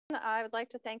I would like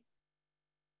to thank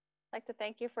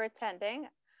you for attending,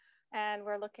 and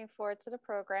we're looking forward to the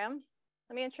program.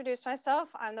 Let me introduce myself.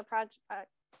 I'm the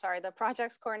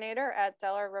projects coordinator at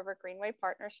Delaware River Greenway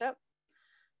Partnership.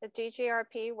 The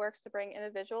DGRP works to bring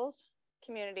individuals,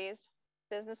 communities,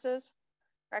 businesses,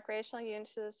 recreational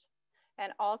uses,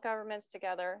 and all governments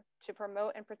together to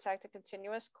promote and protect a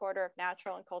continuous corridor of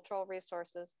natural and cultural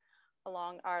resources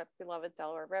along our beloved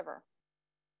Delaware River.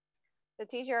 The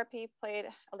DGRP played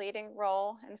a leading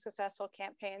role in a successful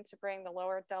campaign to bring the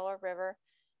lower Delaware River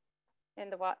in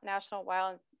the National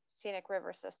Wild and Scenic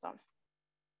River System.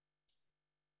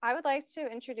 I would like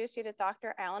to introduce you to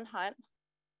Dr. Alan Hunt.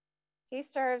 He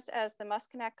serves as the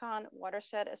Musconetcong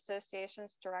Watershed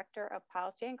Association's Director of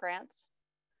Policy and Grants.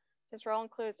 His role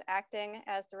includes acting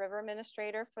as the river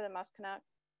administrator for the Musconetcong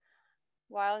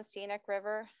Wild and Scenic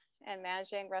River and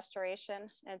managing restoration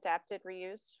and adapted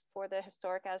reuse for the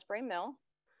historic Asbury Mill.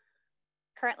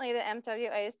 Currently, the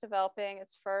MWA is developing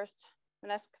its first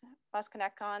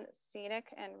Musconetcong Scenic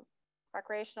and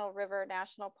Recreational River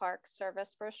National Park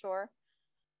Service brochure,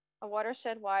 a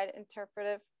watershed-wide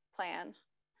interpretive plan,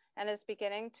 and is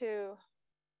beginning to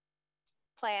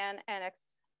plan and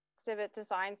exhibit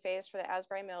design phase for the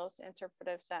Asbury Mills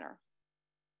Interpretive Center.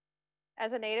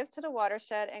 As a native to the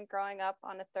watershed and growing up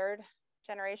on a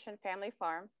third-generation family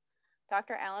farm,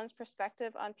 Dr. Allen's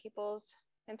perspective on people's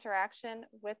interaction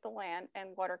with the land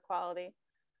and water quality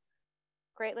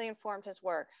greatly informed his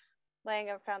work, laying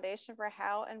a foundation for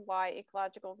how and why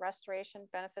ecological restoration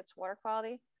benefits water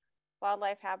quality,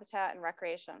 wildlife habitat, and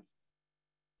recreation.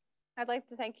 I'd like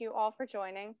to thank you all for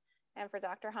joining and for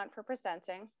Dr. Hunt for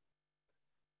presenting.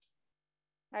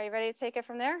 Are you ready to take it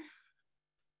from there?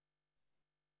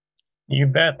 You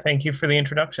bet. Thank you for the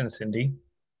introduction, Cindy.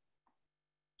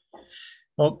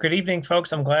 Well, good evening,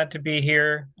 folks. I'm glad to be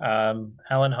here.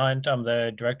 Alan Hunt, I'm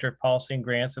the Director of Policy and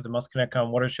Grants of the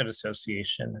Musconetcong Watershed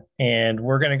Association. And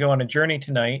we're going to go on a journey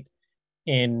tonight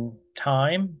in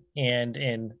time and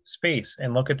in space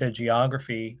and look at the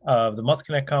geography of the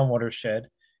Musconetcong Watershed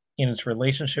in its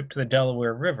relationship to the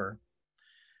Delaware River.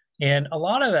 And a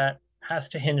lot of that has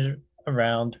to hinge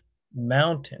around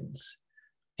mountains.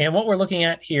 And what we're looking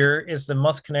at here is the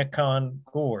Musconetcong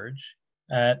Gorge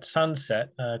at sunset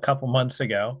a couple months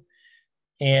ago.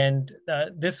 And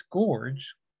this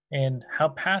gorge and how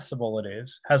passable it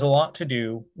is has a lot to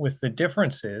do with the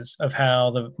differences of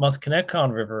how the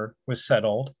Musconetcong River was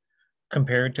settled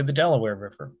compared to the Delaware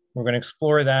River. We're going to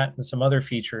explore that and some other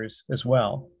features as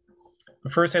well.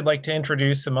 But first, I'd like to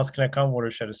introduce the Musconetcong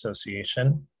Watershed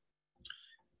Association.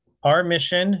 Our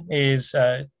mission is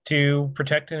to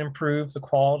protect and improve the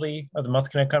quality of the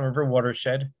Musconetcong River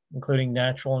watershed, including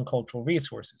natural and cultural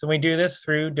resources. And we do this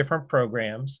through different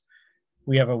programs.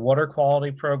 We have a water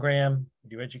quality program, we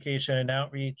do education and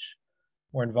outreach,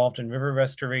 we're involved in river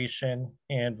restoration,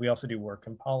 and we also do work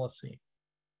and policy.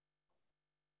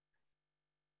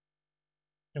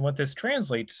 And what this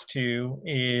translates to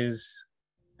is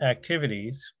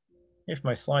activities, if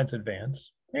my slides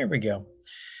advance, there we go,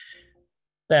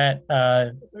 that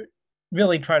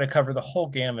really try to cover the whole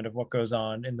gamut of what goes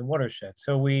on in the watershed.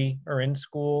 So we are in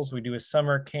schools, we do a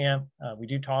summer camp, we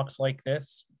do talks like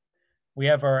this. We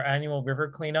have our annual river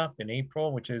cleanup in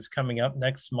April, which is coming up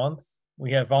next month.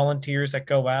 We have volunteers that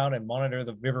go out and monitor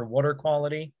the river water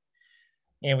quality.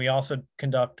 And we also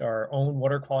conduct our own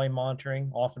water quality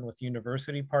monitoring, often with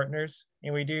university partners.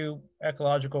 And we do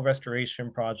ecological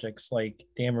restoration projects like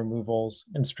dam removals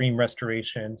and stream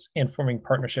restorations and forming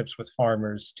partnerships with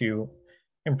farmers to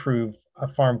improve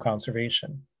farm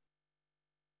conservation.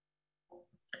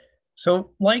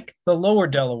 So like the lower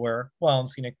Delaware Wild and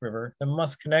Scenic River, the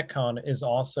Musconetcong is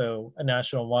also a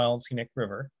national wild and scenic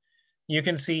river. You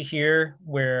can see here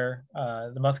where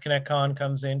the Musconetcong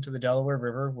comes into the Delaware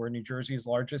River. We're New Jersey's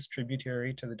largest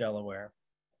tributary to the Delaware.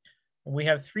 And we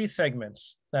have three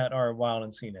segments that are wild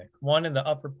and scenic. One in the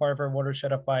upper part of our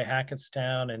watershed up by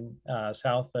Hackettstown and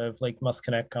south of Lake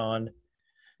Musconetcong.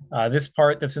 This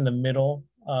part that's in the middle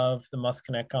of the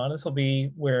Musconetcong, this will be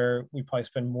where we probably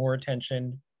spend more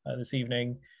attention this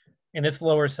evening. In this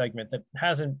lower segment that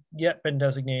hasn't yet been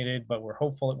designated, but we're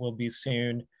hopeful it will be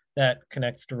soon, that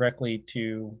connects directly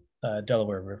to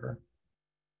Delaware River.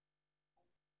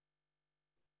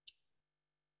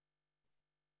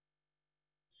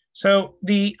 So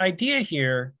the idea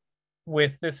here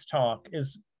with this talk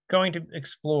is going to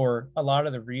explore a lot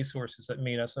of the resources that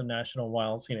made us a national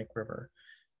wild scenic river.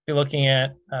 We're looking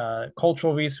at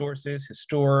cultural resources,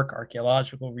 historic,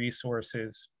 archaeological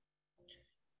resources.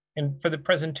 And for the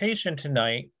presentation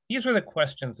tonight, these were the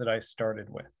questions that I started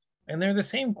with. And they're the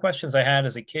same questions I had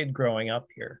as a kid growing up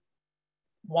here.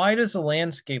 Why does the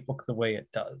landscape look the way it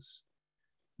does?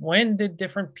 When did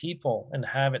different people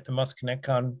inhabit the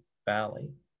Musconetcong Valley?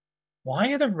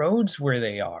 Why are the roads where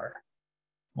they are?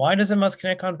 Why does the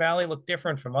Musconetcong Valley look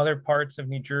different from other parts of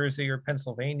New Jersey or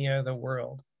Pennsylvania or the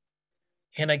world?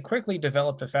 And I quickly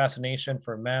developed a fascination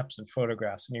for maps and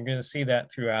photographs, and you're going to see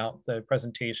that throughout the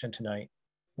presentation tonight.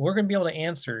 We're going to be able to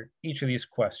answer each of these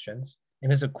questions, and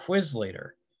there's a quiz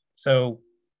later. So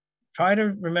try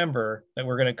to remember that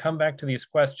we're going to come back to these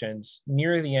questions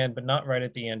near the end, but not right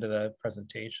at the end of the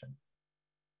presentation.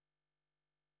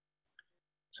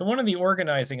 So one of the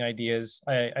organizing ideas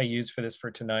I used for this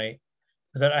for tonight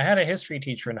is that I had a history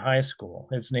teacher in high school.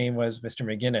 His name was Mr.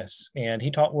 MacGinnis, and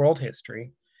he taught world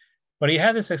history. But he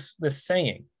had this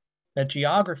saying that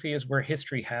geography is where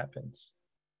history happens.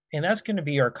 And that's going to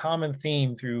be our common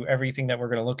theme through everything that we're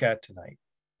going to look at tonight.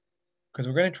 Because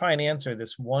we're going to try and answer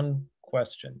this one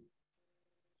question.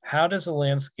 How does the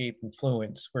landscape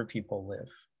influence where people live?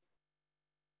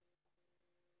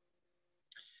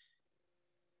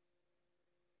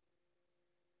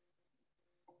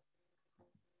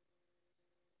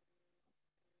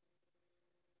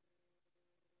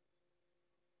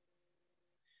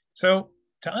 So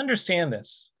to understand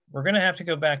this, we're going to have to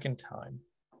go back in time.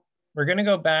 We're going to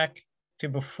go back to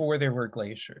before there were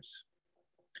glaciers.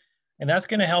 And that's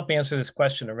going to help answer this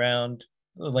question around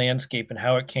the landscape and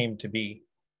how it came to be.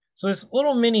 So this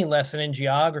little mini lesson in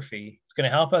geography is going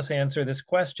to help us answer this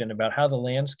question about how the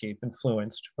landscape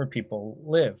influenced where people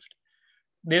lived.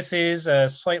 This is a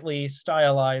slightly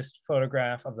stylized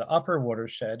photograph of the upper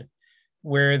watershed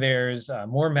where there's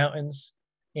more mountains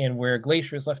and where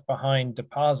glaciers left behind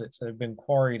deposits that have been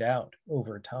quarried out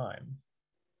over time.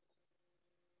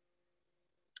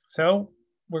 So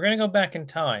we're going to go back in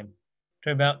time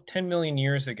to about 10 million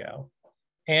years ago.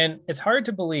 And it's hard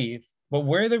to believe, but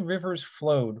where the rivers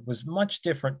flowed was much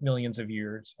different millions of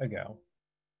years ago.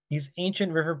 These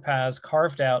ancient river paths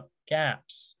carved out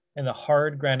gaps in the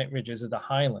hard granite ridges of the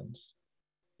highlands.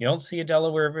 You don't see a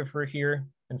Delaware River here.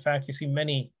 In fact, you see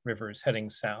many rivers heading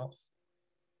south.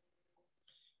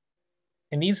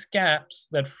 And these gaps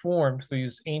that formed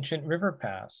these ancient river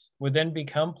paths would then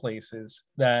become places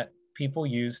that people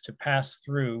used to pass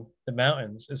through the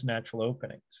mountains as natural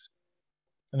openings.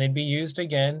 And they'd be used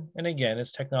again and again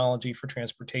as technology for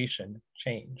transportation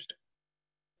changed.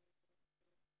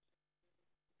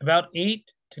 About 8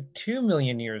 to 2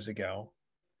 million years ago,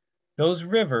 those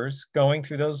rivers going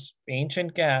through those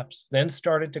ancient gaps then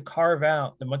started to carve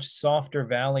out the much softer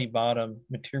valley bottom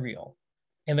material.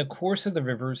 And the course of the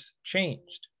rivers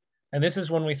changed. And this is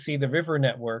when we see the river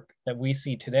network that we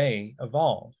see today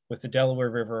evolve with the Delaware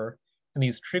River and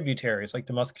these tributaries like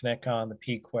the Musconetcong, the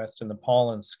Pequest, and the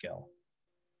Paulinskill.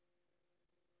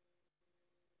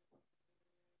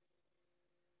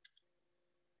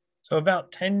 So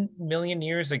about 10 million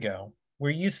years ago,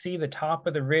 where you see the top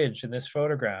of the ridge in this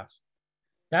photograph,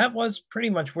 that was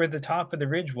pretty much where the top of the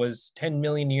ridge was 10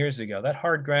 million years ago. That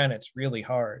hard granite's really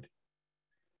hard.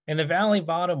 And the valley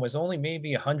bottom was only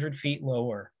maybe 100 feet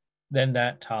lower than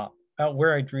that top, about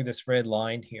where I drew this red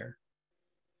line here.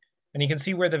 And you can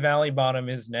see where the valley bottom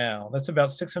is now. That's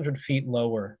about 600 feet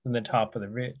lower than the top of the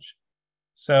ridge.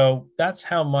 So that's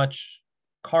how much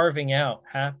carving out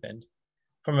happened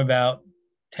from about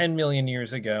 10 million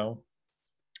years ago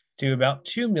to about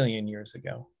 2 million years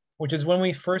ago, which is when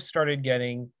we first started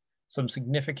getting some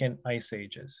significant ice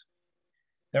ages.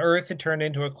 The Earth had turned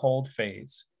into a cold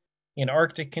phase, and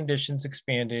Arctic conditions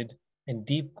expanded, and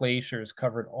deep glaciers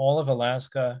covered all of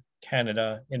Alaska,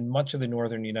 Canada, and much of the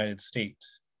northern United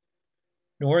States.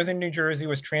 Northern New Jersey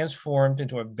was transformed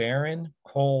into a barren,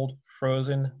 cold,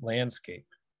 frozen landscape.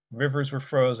 Rivers were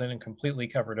frozen and completely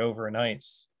covered over in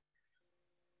ice.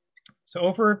 So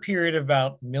over a period of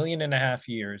about 1.5 million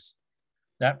years,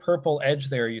 that purple edge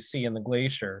there you see in the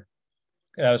glacier,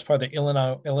 that was part of the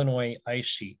Illinois ice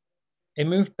sheet. It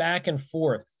moved back and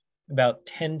forth about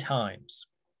 10 times.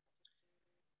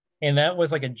 And that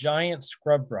was like a giant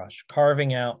scrub brush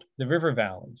carving out the river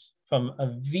valleys from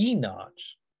a V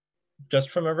notch, just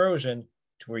from erosion,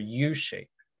 to a U shape.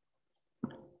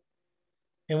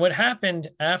 And what happened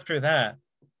after that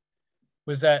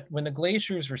was that when the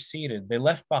glaciers receded, they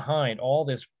left behind all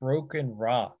this broken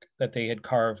rock that they had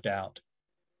carved out.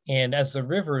 And as the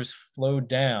rivers flowed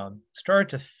down, started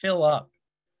to fill up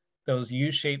those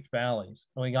U-shaped valleys.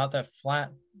 And we got that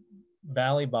flat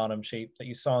valley bottom shape that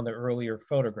you saw in the earlier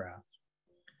photograph.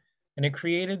 And it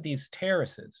created these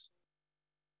terraces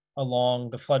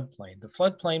along the floodplain. The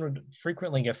floodplain would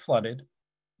frequently get flooded,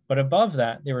 but above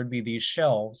that, there would be these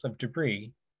shelves of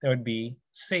debris that would be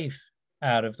safe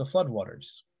out of the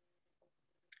floodwaters.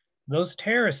 those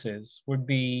terraces would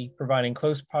be providing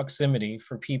close proximity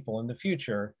for people in the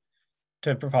future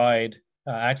to provide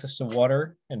access to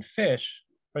water and fish,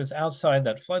 but it's outside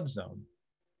that flood zone.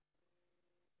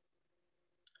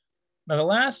 Now, the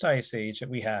last ice age that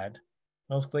we had,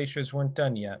 most glaciers weren't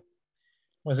done yet,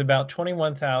 was about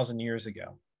 21,000 years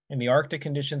ago. And the Arctic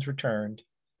conditions returned,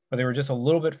 but they were just a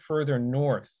little bit further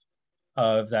north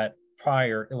of that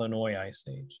prior Illinois ice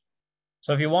age.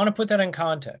 So if you want to put that in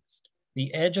context,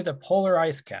 the edge of the polar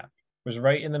ice cap was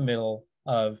right in the middle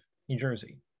of New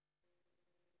Jersey.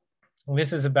 And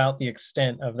this is about the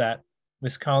extent of that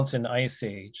Wisconsin ice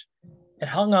age. It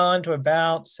hung on to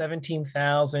about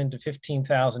 17,000 to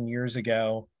 15,000 years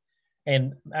ago,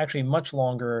 and actually much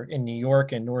longer in New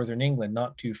York and northern England,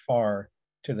 not too far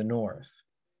to the north.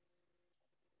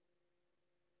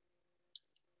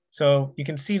 So you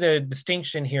can see the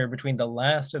distinction here between the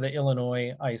last of the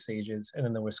Illinois ice ages and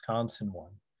then the Wisconsin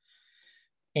one.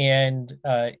 And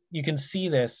you can see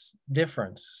this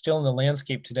difference still in the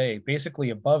landscape today. Basically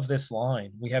above this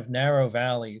line, we have narrow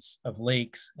valleys of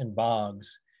lakes and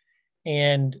bogs.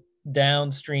 And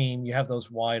downstream, you have those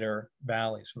wider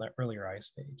valleys from that earlier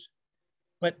ice age.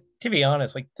 But to be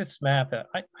honest, like this map,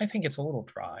 I think it's a little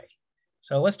dry.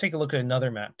 So let's take a look at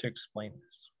another map to explain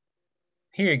this.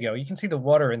 Here you go. You can see the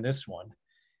water in this one.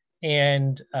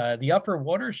 And the upper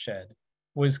watershed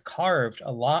was carved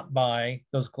a lot by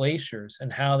those glaciers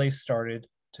and how they started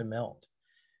to melt.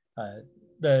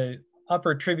 The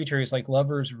upper tributaries like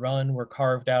Lover's Run were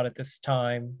carved out at this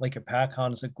time. Lake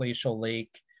Hopatcong is a glacial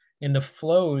lake. And the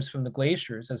flows from the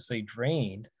glaciers as they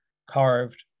drained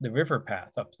carved the river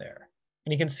path up there.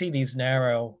 And you can see these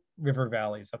narrow river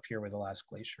valleys up here where the last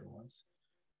glacier was.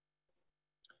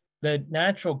 The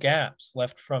natural gaps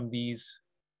left from these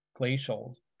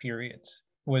glacial periods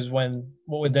was when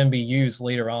what would then be used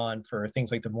later on for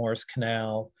things like the Morris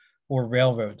Canal or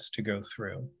railroads to go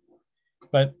through.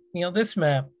 But this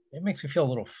map, it makes me feel a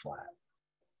little flat.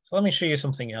 So let me show you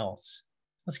something else.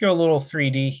 Let's go a little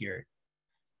 3D here.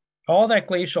 All that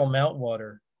glacial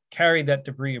meltwater carried that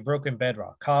debris of broken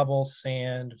bedrock, cobble,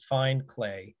 sand, fine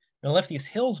clay, and left these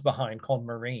hills behind called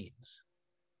moraines.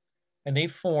 And they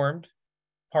formed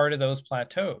part of those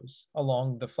plateaus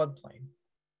along the floodplain.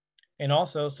 And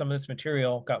also some of this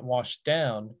material got washed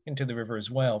down into the river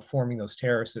as well, forming those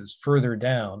terraces further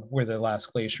down where the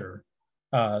last glacier,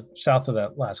 south of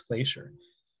that last glacier.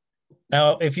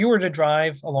 Now, if you were to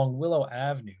drive along Willow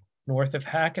Avenue, north of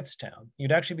Hackettstown,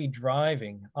 you'd actually be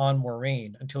driving on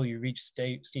moraine until you reach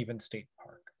Stevens State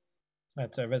Park.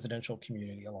 That's a residential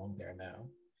community along there now.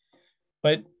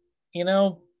 But,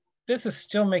 this is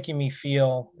still making me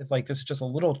feel it's like this is just a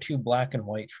little too black and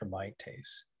white for my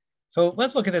taste. So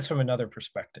let's look at this from another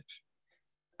perspective.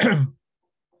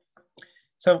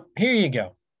 So here you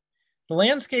go. The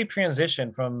landscape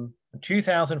transition from a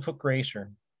 2,000-foot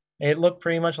glacier, it looked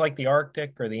pretty much like the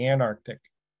Arctic or the Antarctic.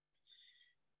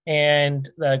 And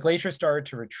the glacier started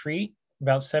to retreat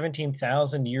about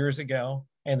 17,000 years ago.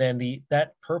 And then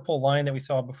that purple line that we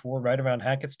saw before, right around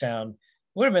Hackettstown,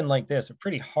 would have been like this, a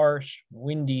pretty harsh,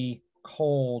 windy,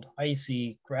 cold,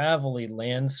 icy, gravelly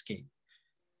landscape.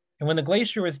 And when the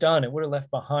glacier was done, it would have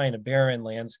left behind a barren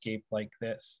landscape like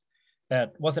this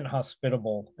that wasn't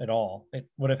hospitable at all. It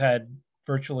would have had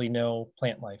virtually no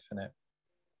plant life in it.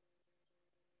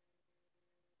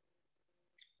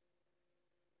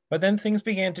 But then things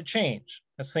began to change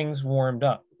as things warmed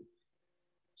up.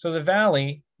 So the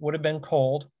valley would have been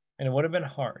cold and it would have been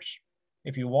harsh.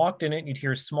 If you walked in it, you'd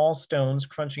hear small stones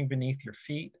crunching beneath your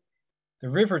feet. The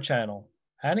river channel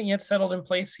hadn't yet settled in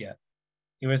place yet.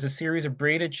 It was a series of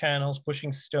braided channels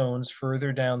pushing stones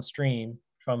further downstream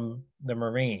from the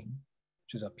moraine,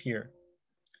 which is up here.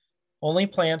 Only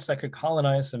plants that could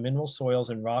colonize the mineral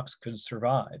soils and rocks could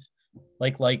survive,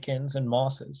 like lichens and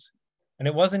mosses. And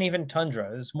it wasn't even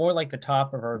tundra. It was more like the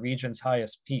top of our region's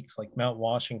highest peaks, like Mount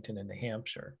Washington in New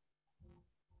Hampshire.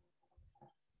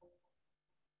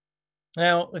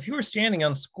 Now, if you were standing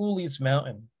on Schooley's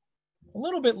Mountain, a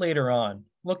little bit later on,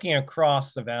 looking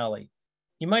across the valley,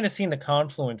 you might have seen the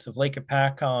confluence of Lake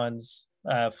Hopatcong's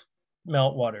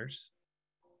meltwaters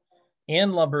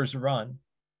and Lover's Run,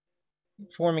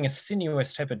 forming a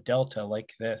sinuous type of delta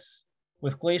like this,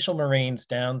 with glacial moraines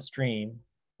downstream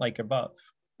like above.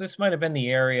 This might have been the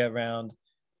area around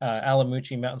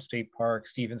Alamucci Mountain State Park,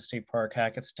 Stevens State Park,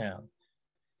 Hackettstown.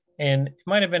 And it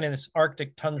might have been in this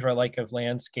Arctic tundra-like of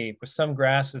landscape with some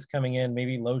grasses coming in,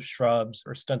 maybe low shrubs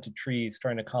or stunted trees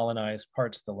trying to colonize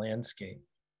parts of the landscape.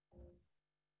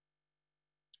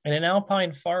 And an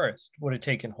alpine forest would have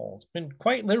taken hold, and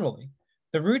quite literally.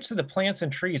 The roots of the plants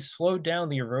and trees slowed down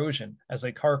the erosion as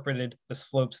they carpeted the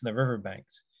slopes and the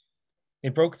riverbanks. They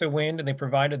broke the wind and they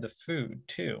provided the food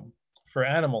too for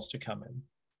animals to come in.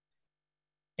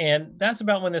 And that's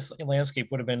about when this landscape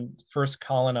would have been first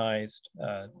colonized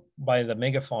by the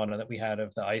megafauna that we had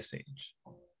of the Ice Age.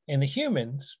 And the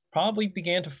humans probably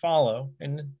began to follow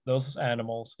in those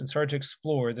animals and started to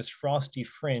explore this frosty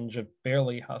fringe of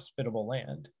barely hospitable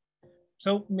land.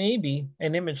 So maybe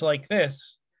an image like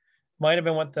this might have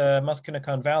been what the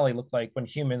Musconetcong Valley looked like when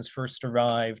humans first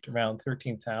arrived around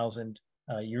 13,000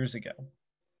 years ago.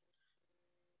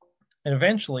 And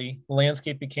eventually, the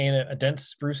landscape became a dense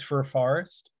spruce fir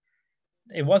forest.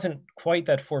 It wasn't quite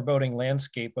that foreboding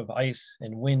landscape of ice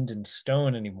and wind and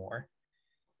stone anymore.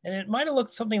 And it might have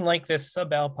looked something like this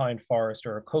subalpine forest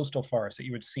or a coastal forest that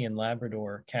you would see in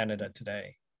Labrador, Canada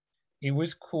today. It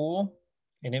was cool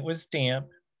and it was damp,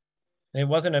 and it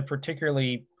wasn't a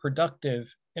particularly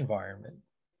productive environment.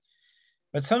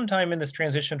 But sometime in this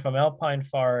transition from alpine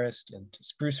forest and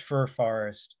spruce fir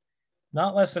forest,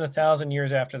 not less than 1,000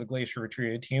 years after the glacier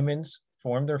retreated, humans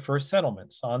formed their first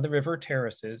settlements on the river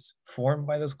terraces formed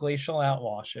by those glacial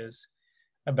outwashes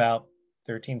about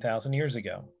 13,000 years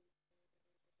ago.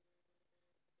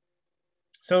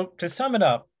 So to sum it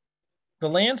up, the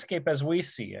landscape as we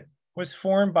see it was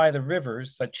formed by the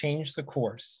rivers that changed the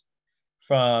course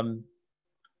from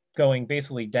going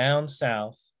basically down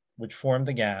south, which formed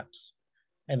the gaps,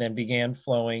 and then began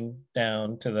flowing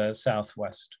down to the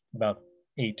southwest, about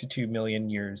 8 to 2 million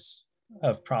years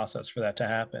of process for that to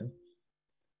happen.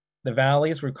 The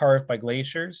valleys were carved by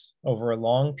glaciers over a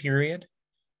long period,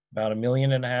 about 1.5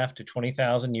 million to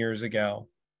 20,000 years ago.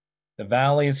 The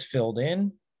valleys filled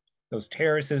in. Those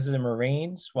terraces and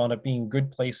moraines wound up being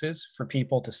good places for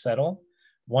people to settle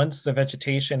once the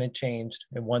vegetation had changed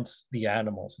and once the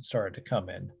animals had started to come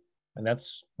in. And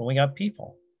that's when we got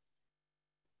people.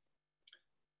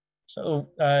 So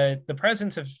the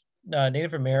presence of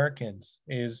Native Americans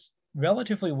is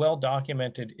relatively well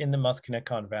documented in the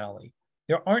Musconetcong Valley.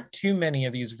 There aren't too many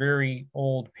of these very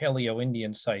old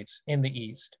Paleo-Indian sites in the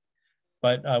east,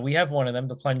 but we have one of them,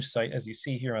 the plunge site, as you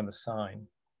see here on the sign.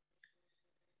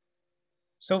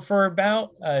 So for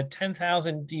about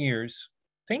 10,000 years,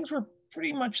 things were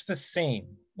pretty much the same.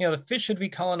 You know, the fish had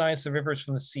recolonized the rivers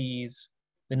from the seas.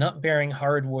 The nut-bearing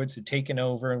hardwoods had taken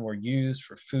over and were used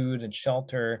for food and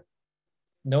shelter.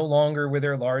 No longer were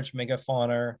there large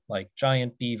megafauna like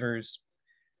giant beavers.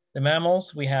 The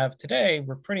mammals we have today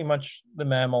were pretty much the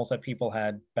mammals that people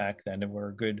had back then and were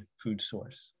a good food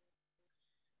source.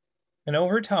 And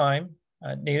over time,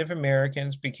 Native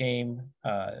Americans became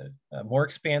more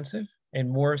expansive and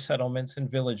more settlements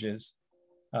and villages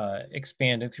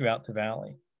expanded throughout the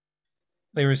valley.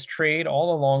 There was trade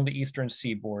all along the eastern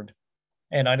seaboard,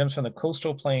 and items from the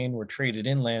coastal plain were traded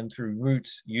inland through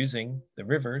routes using the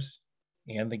rivers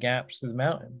and the gaps through the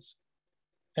mountains.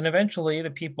 And eventually,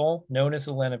 the people known as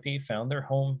the Lenape found their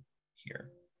home here.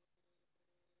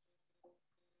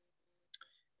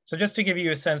 So just to give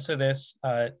you a sense of this,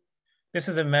 this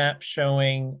is a map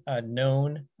showing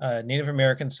known Native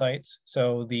American sites.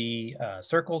 So the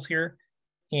circles here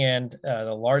and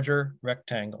the larger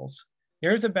rectangles.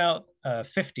 There's about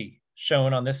 50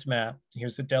 shown on this map.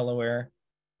 Here's the Delaware,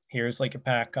 here's Lake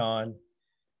Apacon,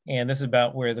 and this is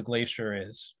about where the glacier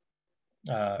is,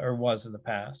 or was in the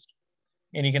past.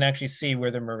 And you can actually see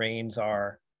where the moraines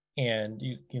are, and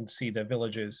you can see the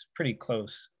villages pretty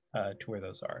close to where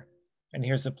those are. And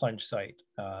here's the plunge site.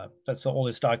 That's the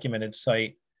oldest documented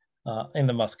site in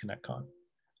the Musconetcong.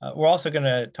 We're also going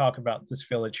to talk about this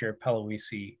village here,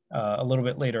 Pelawisi, a little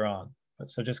bit later on. But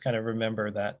so just kind of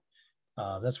remember that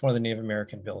that's one of the Native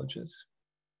American villages.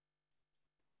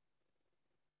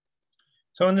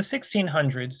 So in the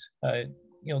 1600s,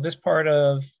 you know, this part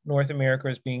of North America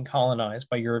is being colonized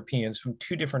by Europeans from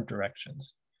two different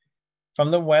directions.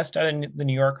 From the west out of the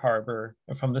New York Harbor,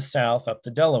 and from the south up the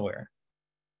Delaware.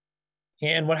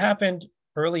 And what happened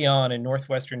early on in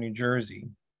northwestern New Jersey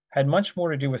had much more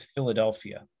to do with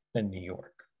Philadelphia than New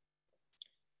York.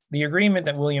 The agreement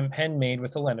that William Penn made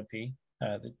with the Lenape,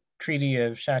 the Treaty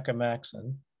of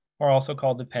Shakamaxon, or also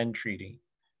called the Penn Treaty,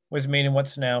 was made in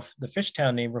what's now the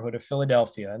Fishtown neighborhood of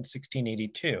Philadelphia in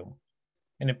 1682,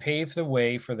 and it paved the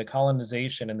way for the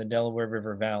colonization in the Delaware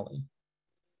River Valley.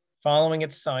 Following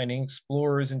its signing,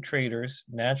 explorers and traders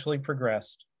naturally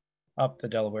progressed up the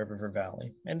Delaware River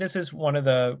Valley. And this is one of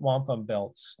the wampum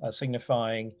belts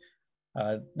signifying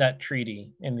that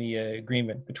treaty in the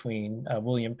agreement between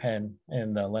William Penn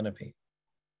and the Lenape.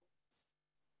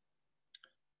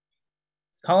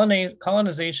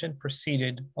 Colonization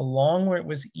proceeded along where it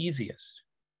was easiest.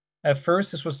 At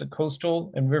first, this was the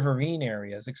coastal and riverine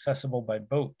areas accessible by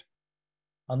boat.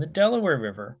 On the Delaware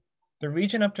River, the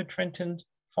region up to Trenton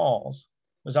Falls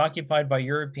was occupied by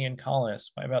European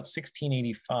colonists by about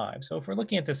 1685. So if we're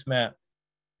looking at this map,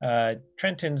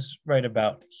 Trenton's right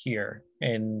about here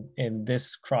in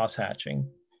this crosshatching.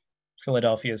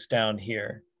 Philadelphia's down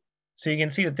here. So you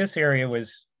can see that this area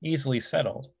was easily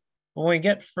settled. But when we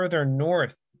get further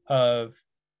north of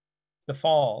the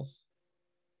falls,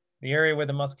 the area where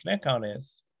the Musconetcong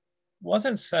is,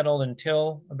 wasn't settled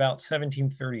until about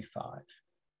 1735.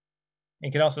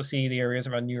 You can also see the areas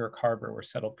around New York Harbor were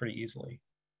settled pretty easily.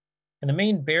 And the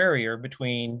main barrier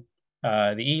between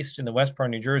the east and the west part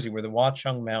of New Jersey were the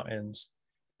Watchung Mountains,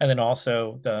 and then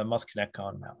also the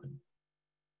Musconetcong Mountain.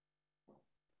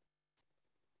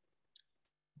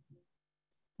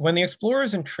 When the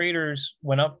explorers and traders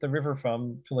went up the river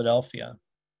from Philadelphia,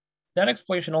 that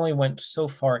exploration only went so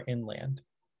far inland.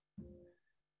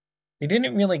 They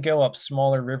didn't really go up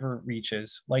smaller river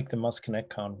reaches like the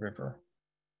Musconetcong River.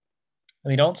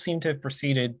 And they don't seem to have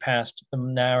proceeded past the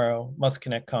narrow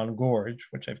Musconetcong Gorge,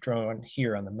 which I've drawn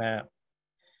here on the map.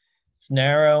 It's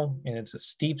narrow and it's a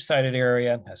steep-sided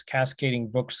area, has cascading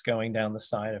brooks going down the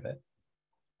side of it.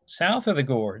 South of the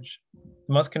gorge,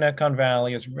 the Musconetcong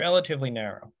Valley is relatively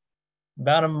narrow,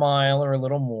 about a mile or a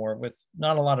little more, with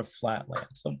not a lot of flat land.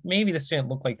 So maybe this didn't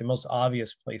look like the most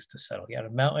obvious place to settle. You had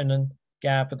a mountain and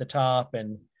gap at the top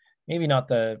and maybe not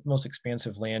the most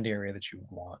expansive land area that you would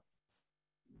want.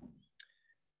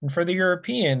 And for the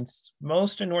Europeans,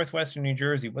 most of northwestern New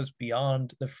Jersey was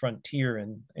beyond the frontier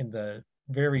in the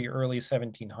very early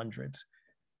 1700s.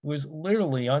 It was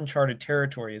literally uncharted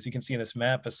territory, as you can see in this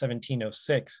map of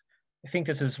 1706. I think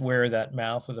this is where that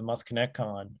mouth of the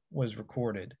Musconetcong was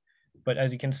recorded. But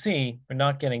as you can see, we're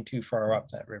not getting too far up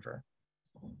that river.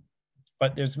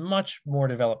 But there's much more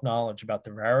developed knowledge about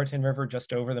the Raritan River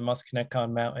just over the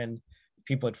Musconetcong Mountain.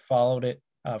 People had followed it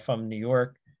from New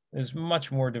York. There's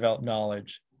much more developed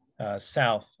knowledge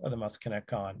south of the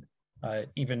Musconetcong,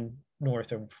 even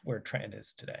north of where Trenton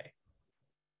is today.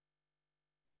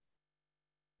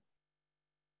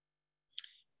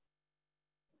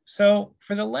 So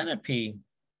for the Lenape,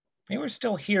 they were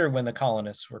still here when the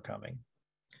colonists were coming.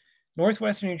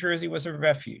 Northwestern New Jersey was a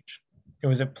refuge. It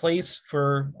was a place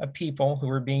for a people who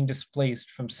were being displaced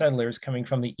from settlers coming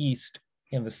from the east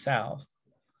and the south.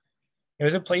 It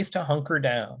was a place to hunker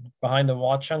down behind the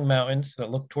Watchung Mountains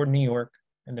that looked toward New York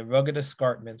and the rugged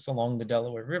escarpments along the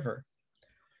Delaware River.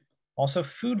 Also,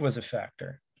 food was a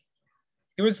factor.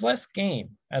 There was less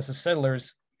game as the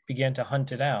settlers began to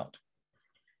hunt it out.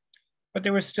 But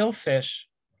there was still fish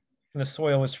and the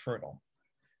soil was fertile.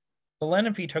 The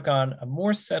Lenape took on a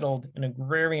more settled and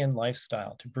agrarian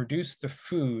lifestyle to produce the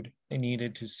food they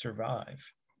needed to survive.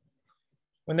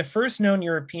 When the first known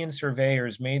European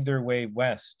surveyors made their way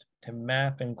west to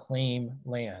map and claim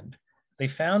land, they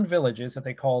found villages that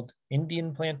they called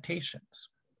Indian plantations.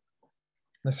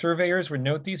 The surveyors would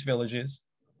note these villages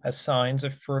as signs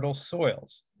of fertile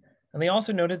soils, and they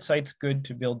also noted sites good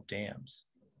to build dams.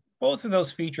 Both of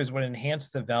those features would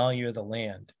enhance the value of the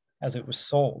land as it was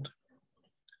sold.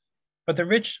 But the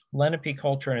rich Lenape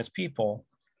culture and its people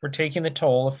were taking the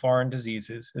toll of foreign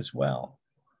diseases as well.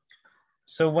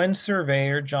 So when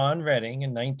surveyor John Redding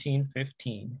in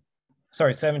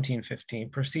 1715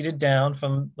 proceeded down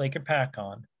from Lake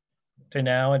Apacon to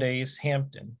nowadays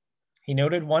Hampton, he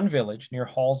noted one village near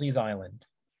Halsey's Island,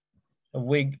 a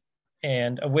wigwam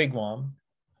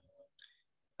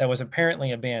that was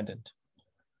apparently abandoned,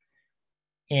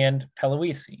 and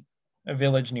Peloisi, a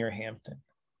village near Hampton.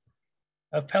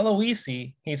 Of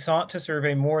Peloisi, he sought to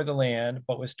survey more of the land,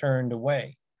 but was turned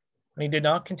away. And he did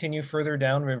not continue further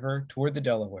downriver toward the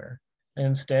Delaware, and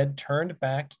instead turned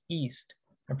back east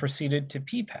and proceeded to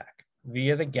Peapack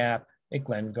via the gap at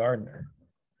Glen Gardner.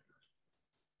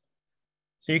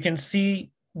 So you can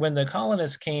see when the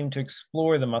colonists came to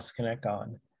explore the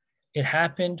Musconetcong, it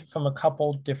happened from a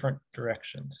couple different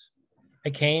directions.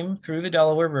 It came through the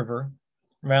Delaware River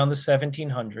around the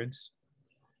 1700s,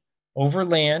 over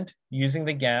land using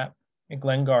the gap at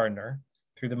Glen Gardner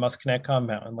through the Musconetcong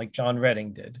Mountain like John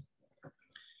Redding did.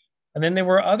 And then there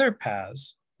were other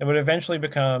paths that would eventually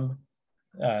become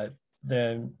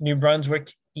the New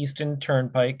Brunswick Easton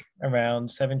Turnpike around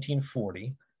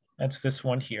 1740. That's this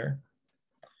one here.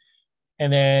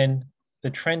 And then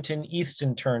the Trenton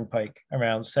Easton Turnpike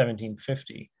around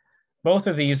 1750. Both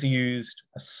of these used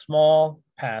small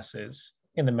passes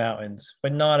in the mountains,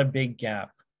 but not a big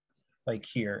gap like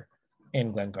here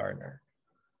in Glen Gardner.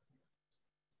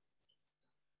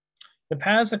 The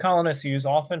paths the colonists used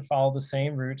often followed the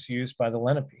same routes used by the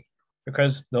Lenape,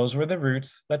 because those were the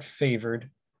routes that favored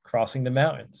crossing the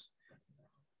mountains.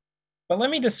 But let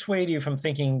me dissuade you from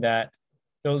thinking that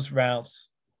those routes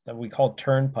that we call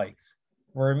turnpikes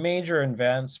were a major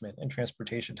advancement in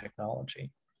transportation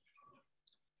technology.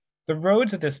 The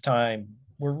roads at this time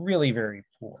were really very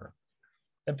poor.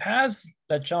 The paths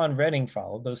that John Redding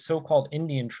followed, those so-called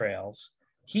Indian trails,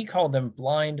 he called them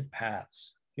blind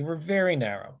paths. They were very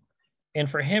narrow. And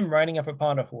for him, riding up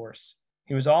upon a horse,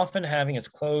 he was often having his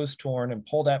clothes torn and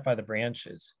pulled at by the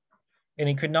branches. And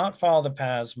he could not follow the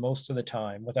paths most of the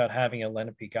time without having a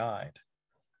Lenape guide.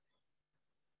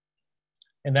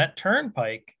 And that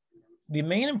turnpike, the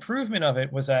main improvement of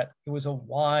it was that it was a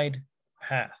wide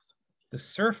path. The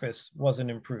surface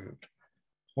wasn't improved.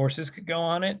 Horses could go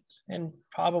on it and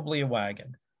probably a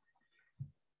wagon.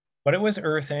 But it was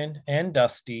earthen and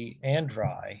dusty and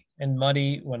dry and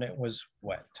muddy when it was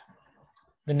wet.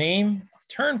 The name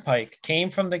Turnpike came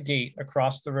from the gate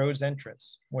across the road's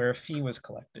entrance where a fee was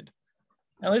collected.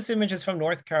 Now this image is from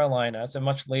North Carolina. It's a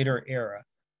much later era,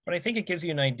 but I think it gives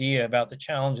you an idea about the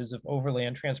challenges of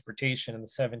overland transportation in the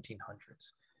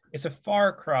 1700s. It's a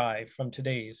far cry from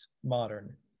today's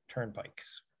modern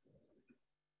turnpikes.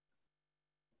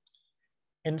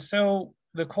 And so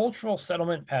the cultural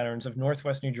settlement patterns of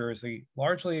Northwest New Jersey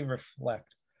largely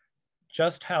reflect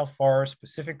just how far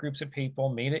specific groups of people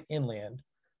made it inland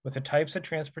with the types of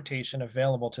transportation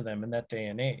available to them in that day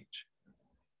and age.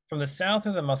 From the south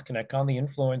of the Musconetcong, the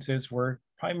influences were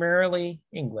primarily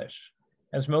English,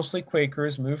 as mostly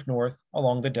Quakers moved north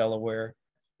along the Delaware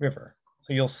River.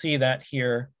 So you'll see that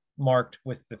here marked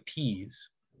with the P's.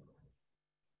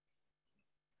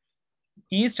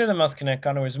 East of the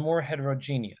Musconetcong, it was more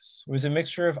heterogeneous. It was a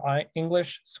mixture of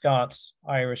English, Scots,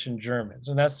 Irish, and Germans.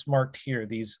 And that's marked here.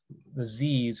 The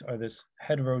Z's are this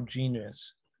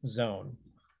heterogeneous zone.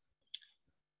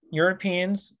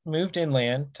 Europeans moved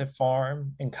inland to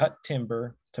farm and cut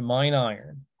timber to mine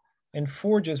iron, and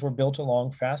forges were built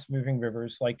along fast-moving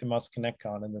rivers like the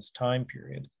Musconetcong in this time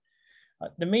period.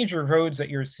 The major roads that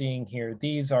you're seeing here,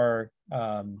 these are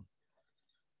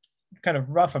kind of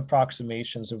rough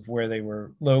approximations of where they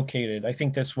were located. I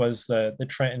think this was the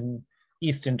Trenton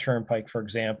Easton Turnpike, for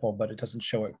example, but it doesn't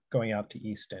show it going out to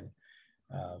Easton.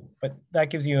 But that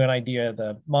gives you an idea of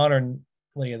the modern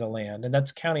lay of the land, and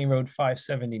that's County Road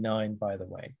 579, by the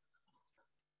way.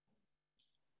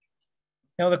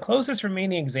 Now, the closest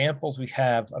remaining examples we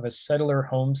have of a settler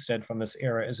homestead from this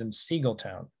era is in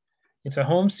Seagletown. It's a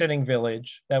homesteading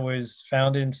village that was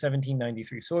founded in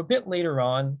 1793, so a bit later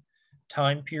on,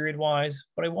 time period wise,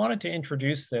 but I wanted to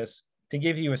introduce this to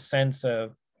give you a sense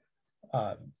of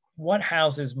what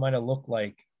houses might have looked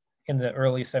like in the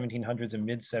early 1700s and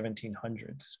mid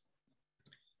 1700s.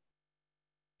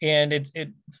 And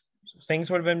things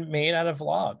would have been made out of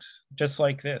logs, just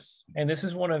like this. And this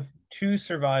is one of two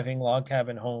surviving log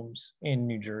cabin homes in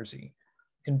New Jersey.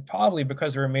 And probably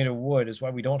because they were made of wood is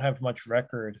why we don't have much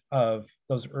record of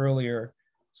those earlier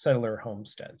settler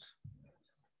homesteads.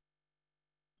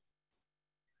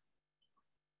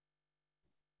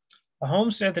 A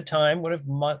homestead at the time would have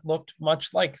looked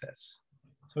much like this.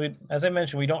 So as I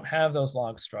mentioned, we don't have those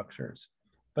log structures,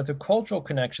 but the cultural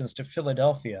connections to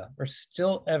Philadelphia are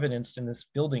still evidenced in this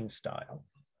building style.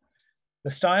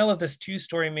 The style of this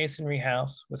two-story masonry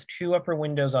house with two upper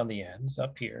windows on the ends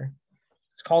up here,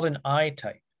 it's called an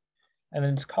I-type. And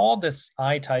it's called this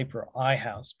I-type or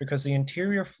I-house because the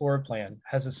interior floor plan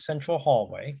has a central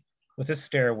hallway with a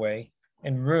stairway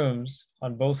and rooms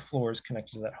on both floors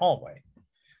connected to that hallway.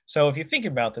 So if you think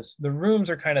about this, the rooms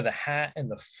are kind of the hat and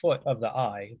the foot of the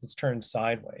I that's turned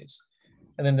sideways.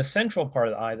 And then the central part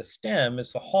of the I, the stem,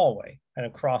 is the hallway and a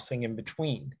crossing in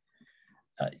between.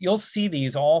 You'll see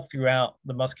these all throughout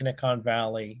the Musconetcong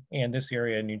Valley and this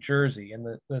area in New Jersey.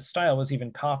 And the style was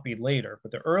even copied later,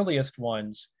 but the earliest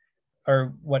ones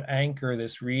are what anchor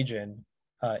this region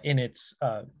in its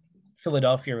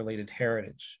Philadelphia-related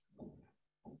heritage.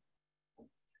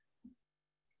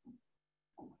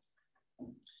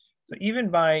 So even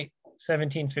by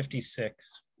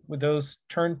 1756, with those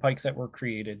turnpikes that were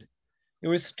created, there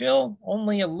was still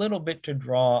only a little bit to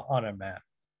draw on a map.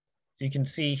 So you can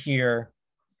see here,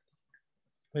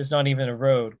 there's not even a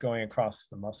road going across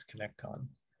the Musconetcong.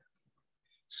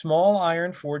 Small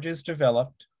iron forges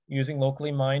developed using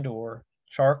locally mined ore,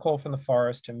 charcoal from the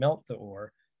forest to melt the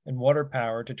ore, and water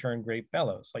power to turn great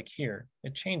bellows, like here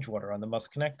at Changewater on the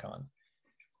Musconetcong.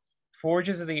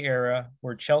 Forges of the era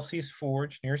were Chelsea's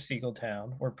Forge near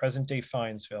Seagletown, or present-day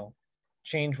Finesville,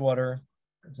 Changewater,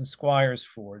 and Squire's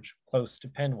Forge, close to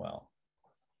Penwell.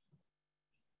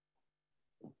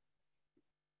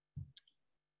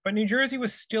 But New Jersey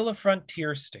was still a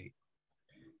frontier state.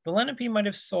 The Lenape might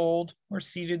have sold or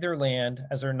ceded their land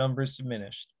as their numbers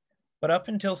diminished, but up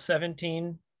until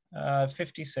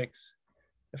 1756,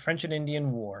 the French and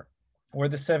Indian War, or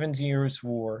the 7 Years'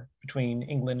 War between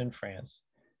England and France,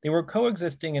 they were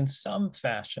coexisting in some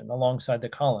fashion alongside the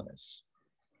colonists.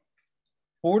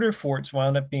 Border forts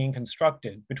wound up being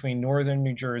constructed between northern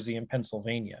New Jersey and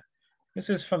Pennsylvania. This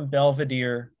is from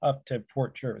Belvedere up to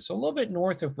Port Jervis, so a little bit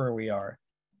north of where we are,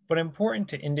 but important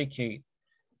to indicate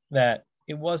that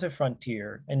it was a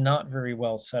frontier and not very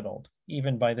well settled,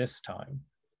 even by this time.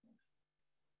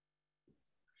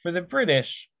 For the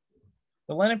British,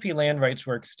 the Lenape land rights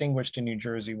were extinguished in New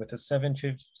Jersey with the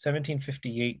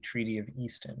 1758 Treaty of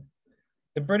Easton.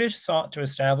 The British sought to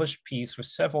establish peace with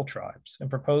several tribes and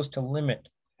proposed to limit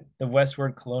the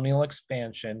westward colonial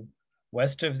expansion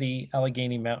west of the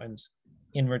Allegheny Mountains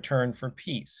in return for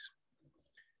peace.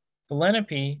 The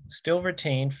Lenape still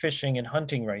retained fishing and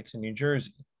hunting rights in New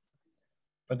Jersey,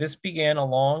 but this began a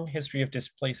long history of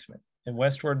displacement and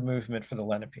westward movement for the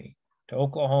Lenape to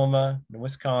Oklahoma and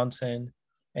Wisconsin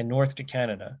and north to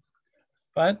Canada.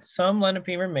 But some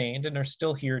Lenape remained and are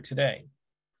still here today.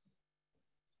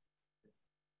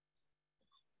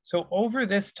 So over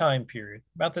this time period,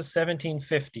 about the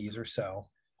 1750s or so,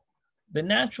 the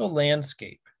natural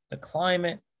landscape, the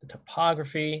climate, the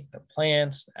topography, the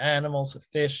plants, the animals, the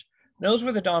fish, those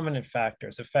were the dominant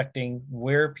factors affecting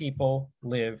where people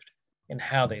lived and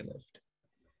how they lived.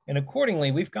 And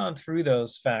accordingly, we've gone through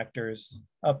those factors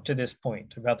up to this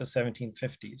point, about the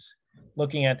 1750s,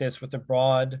 looking at this with the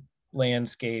broad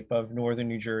landscape of northern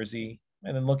New Jersey,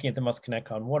 and then looking at the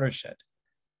Musconetcong Watershed.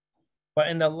 But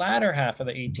in the latter half of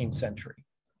the 18th century,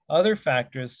 other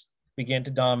factors began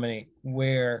to dominate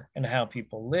where and how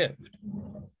people lived.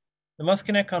 The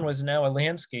Musconetcong was now a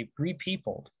landscape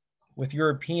repeopled with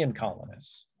European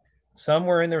colonists. Some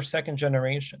were in their second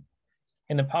generation,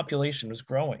 and the population was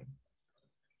growing.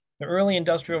 The early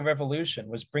Industrial Revolution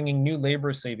was bringing new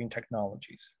labor-saving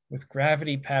technologies with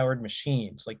gravity-powered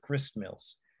machines like grist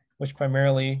mills, which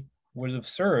primarily would have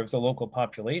served the local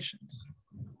populations.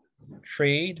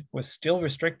 Trade was still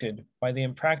restricted by the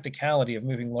impracticality of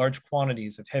moving large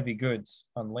quantities of heavy goods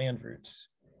on land routes.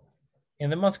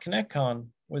 And the Musconetcong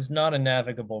was not a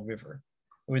navigable river.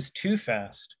 It was too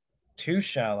fast, too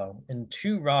shallow, and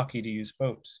too rocky to use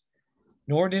boats.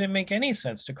 Nor did it make any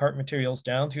sense to cart materials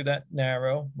down through that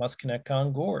narrow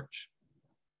Musconetcong Gorge.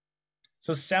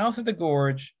 So south of the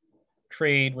gorge,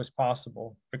 trade was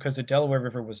possible because the Delaware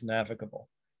River was navigable.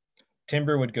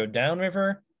 Timber would go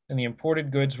downriver, and the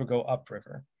imported goods would go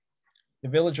upriver. The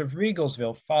village of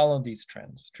Regalsville followed these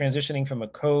trends, transitioning from a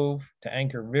cove to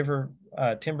anchor river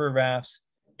timber rafts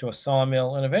to a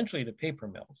sawmill and eventually to paper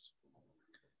mills.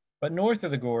 But north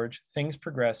of the gorge, things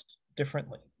progressed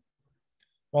differently.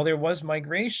 While there was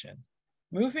migration,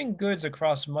 moving goods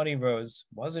across muddy roads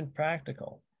wasn't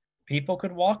practical. People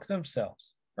could walk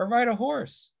themselves or ride a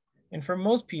horse, and for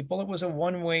most people, it was a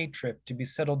one-way trip to be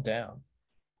settled down.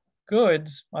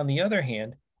 Goods, on the other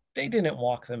hand, they didn't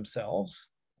walk themselves.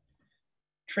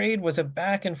 Trade was a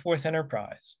back and forth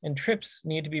enterprise, and trips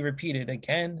needed to be repeated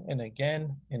again and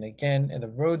again and again, and the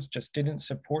roads just didn't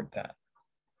support that.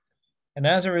 And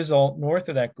as a result, north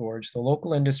of that gorge, the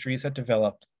local industries that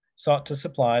developed sought to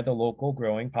supply the local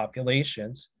growing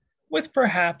populations with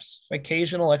perhaps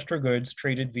occasional extra goods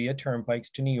traded via turnpikes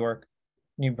to New York,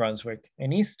 New Brunswick,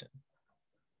 and Easton.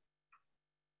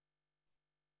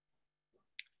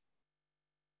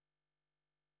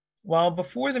 While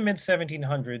before the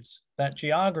mid-1700s, that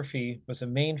geography was a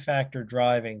main factor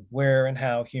driving where and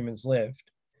how humans lived,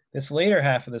 this later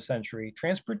half of the century,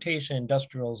 transportation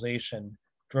industrialization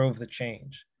drove the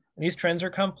change. And these trends are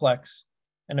complex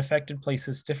and affected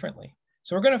places differently.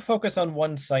 So we're going to focus on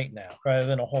one site now rather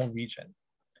than a whole region,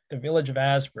 the village of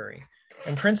Asbury,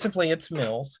 and principally its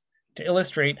mills, to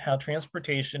illustrate how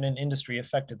transportation and industry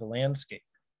affected the landscape.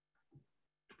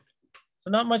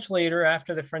 So not much later,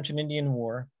 after the French and Indian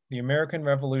War, the American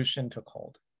Revolution took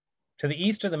hold. To the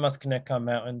east of the Musconetcong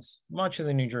Mountains, much of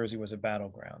the New Jersey was a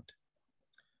battleground.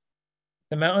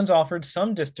 The mountains offered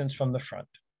some distance from the front,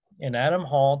 and Adam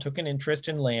Hall took an interest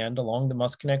in land along the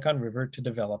Musconetcong River to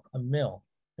develop a mill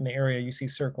in the area you see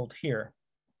circled here.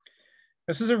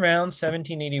 This is around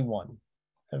 1781,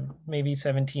 maybe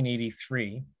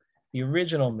 1783. The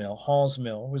original mill, Hall's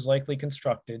Mill, was likely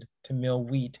constructed to mill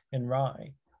wheat and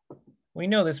rye. We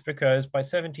know this because by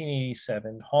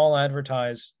 1787, Hall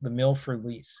advertised the mill for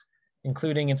lease,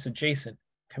 including its adjacent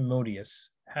commodious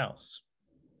house.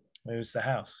 There's the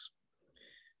house,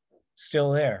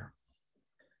 still there.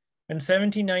 In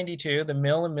 1792, the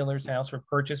mill and miller's house were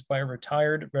purchased by a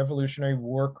retired Revolutionary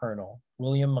War colonel,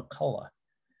 William McCulloch.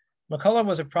 McCulloch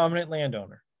was a prominent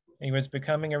landowner, and he was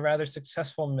becoming a rather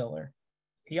successful miller.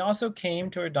 He also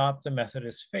came to adopt the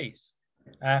Methodist faith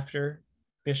after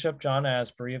Bishop John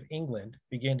Asbury of England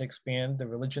began to expand the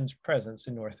religion's presence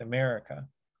in North America.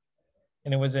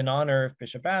 And it was in honor of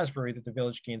Bishop Asbury that the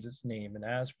village gains its name in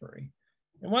Asbury.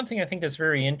 And one thing I think that's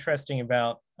very interesting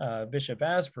about Bishop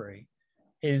Asbury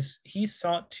is he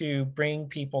sought to bring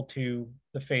people to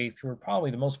the faith who were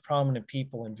probably the most prominent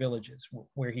people in villages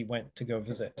where he went to go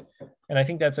visit. And I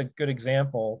think that's a good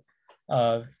example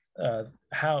of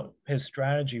how his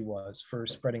strategy was for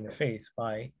spreading the faith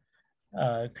by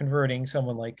converting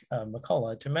someone like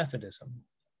McCullough to Methodism.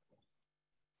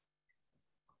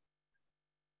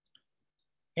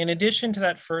 In addition to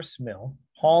that first mill,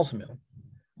 Hall's Mill,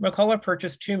 McCullough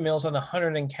purchased 2 mills on the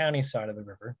Hunterdon County side of the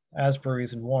river,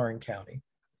 Asbury's and Warren County.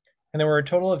 And there were a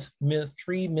total of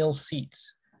 3 mill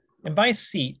seats. And by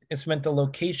seat, it's meant the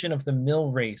location of the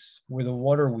mill race where the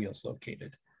water wheel's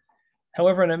located.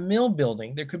 However, in a mill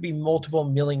building, there could be multiple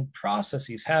milling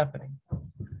processes happening.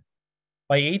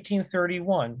 By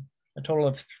 1831, a total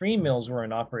of 3 mills were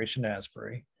in operation in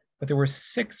Asbury, but there were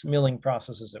 6 milling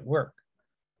processes at work.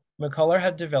 McCullough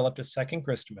had developed a second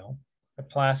grist mill, a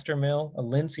plaster mill, a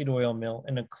linseed oil mill,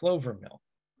 and a clover mill.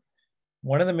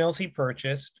 One of the mills he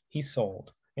purchased, he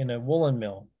sold, and a woolen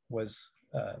mill was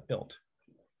built.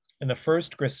 And the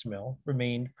first grist mill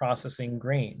remained processing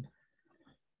grain.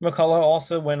 McCullough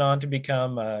also went on to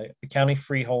become a county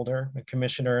freeholder, a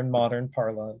commissioner in modern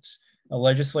parlance, a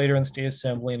legislator in the state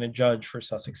assembly, and a judge for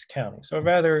Sussex County. So a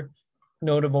rather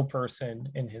notable person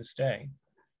in his day.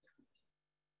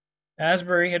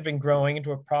 Asbury had been growing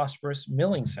into a prosperous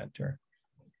milling center.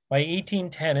 By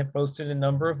 1810, it boasted a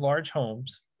number of large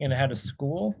homes, and it had a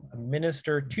school, a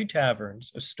minister, 2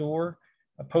 taverns, a store,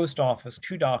 a post office,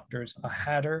 2 doctors, a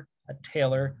hatter, a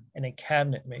tailor, and a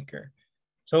cabinet maker.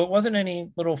 So it wasn't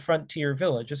any little frontier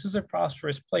village. This is a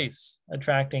prosperous place,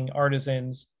 attracting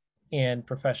artisans and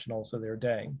professionals of their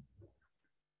day.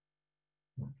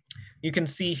 You can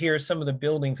see here some of the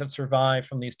buildings that survive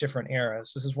from these different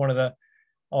eras. This is one of the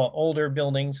older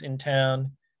buildings in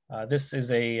town. This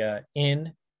is a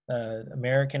inn,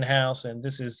 American house, and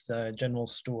this is the general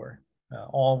store.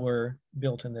 All were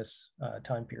built in this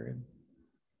time period.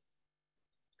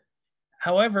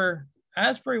 However,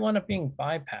 Asbury wound up being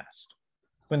bypassed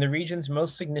when the region's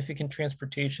most significant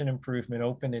transportation improvement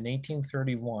opened in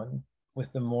 1831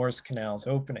 with the Morris Canal's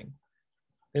opening.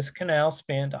 This canal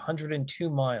spanned 102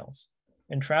 miles,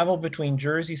 and travel between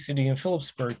Jersey City and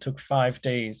Phillipsburg took 5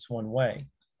 days one way.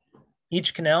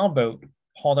 Each canal boat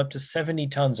hauled up to 70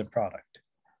 tons of product,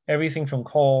 everything from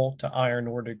coal to iron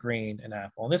ore to grain and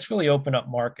apple. And this really opened up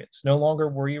markets. No longer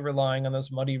were you relying on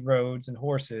those muddy roads and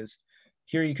horses.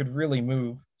 Here you could really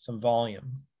move some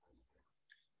volume.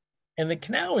 And the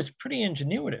canal was pretty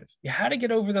ingenuitive. You had to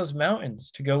get over those mountains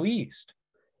to go east.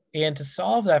 And to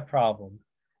solve that problem,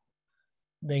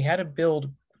 they had to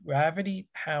build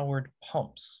gravity-powered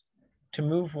pumps to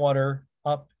move water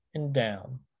up and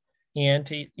down, and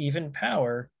to even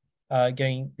power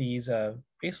getting these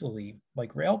basically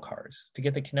like rail cars to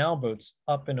get the canal boats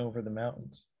up and over the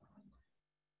mountains.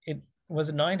 It was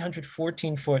a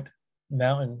 914-foot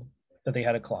mountain that they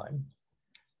had to climb,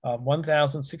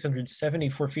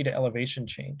 1,674 feet of elevation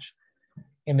change.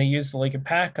 And they used the Lake of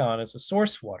Pacon as a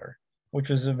source water, which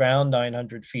was around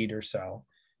 900 feet or so.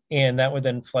 And that would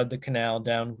then flood the canal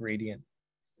down gradient.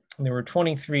 And there were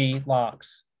 23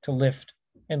 locks to lift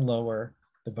and lower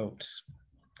the boats.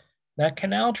 That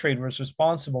canal trade was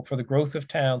responsible for the growth of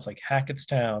towns like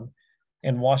Hackettstown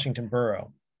and Washington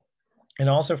Borough, and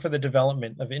also for the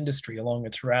development of industry along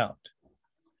its route.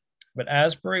 But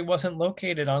Asbury wasn't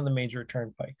located on the major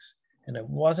turnpikes, and it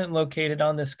wasn't located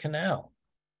on this canal.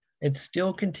 It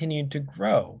still continued to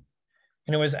grow,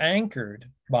 and it was anchored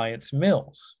by its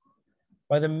mills.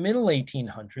 By the middle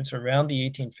 1800s, around the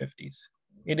 1850s,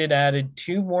 it had added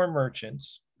 2 more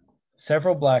merchants,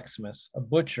 several blacksmiths, a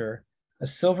butcher, a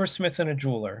silversmith, and a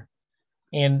jeweler.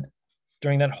 And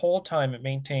during that whole time, it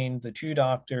maintained the 2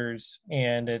 doctors,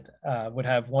 and it would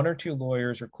have 1 or 2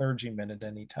 lawyers or clergymen at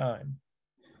any time.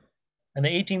 In the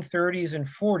 1830s and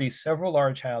 40s, several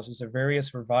large houses of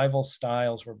various revival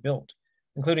styles were built,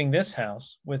 including this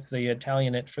house with the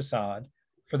Italianate facade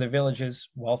for the village's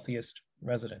wealthiest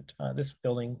resident. This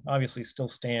building obviously still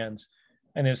stands,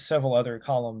 and there's several other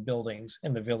column buildings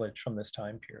in the village from this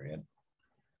time period.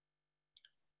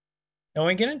 Now, when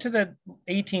we get into the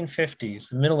 1850s,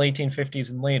 the middle 1850s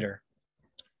and later,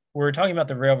 we're talking about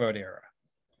the railroad era.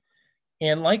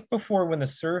 And like before, when the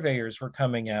surveyors were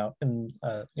coming out in,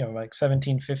 like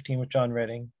 1715 with John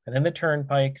Reading, and then the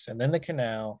turnpikes, and then the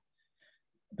canal,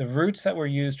 the routes that were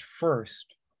used first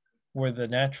were the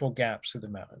natural gaps of the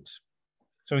mountains.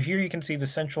 So here you can see the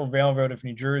Central Railroad of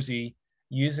New Jersey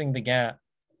using the gap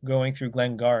going through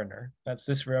Glen Gardner. That's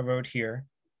this railroad here.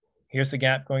 Here's the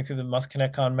gap going through the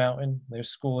Musconetcong Mountain. There's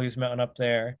Schooley's Mountain up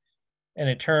there. And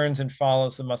it turns and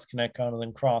follows the Musconetcong and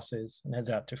then crosses and heads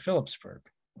out to Phillipsburg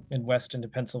and west into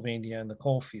Pennsylvania and the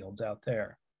coal fields out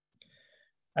there.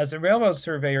 As the railroad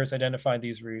surveyors identified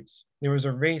these routes, there was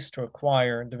a race to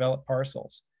acquire and develop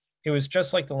parcels. It was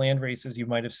just like the land races you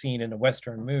might have seen in a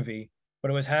Western movie,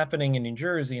 but it was happening in New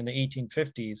Jersey in the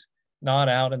 1850s, not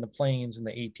out in the plains in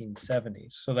the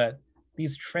 1870s, so that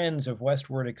these trends of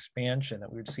westward expansion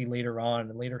that we would see later on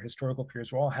in later historical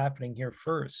periods were all happening here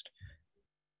first.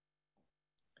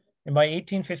 And by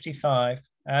 1855,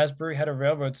 Asbury had a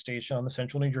railroad station on the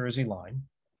central New Jersey line,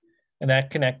 and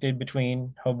that connected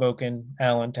between Hoboken,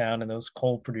 Allentown, and those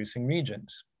coal-producing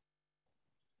regions.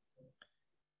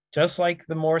 Just like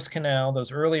the Morris Canal,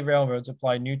 those early railroads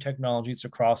applied new technologies to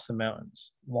cross the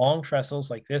mountains, long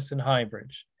trestles like this in High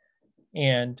Bridge,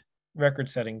 and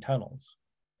record-setting tunnels.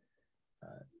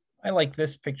 I like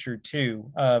this picture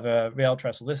too of a rail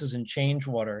trestle. This is in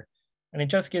Changewater, and it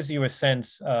just gives you a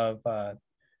sense of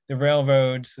the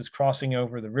railroads is crossing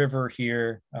over the river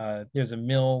here. There's a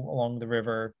mill along the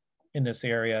river in this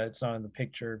area. It's not in the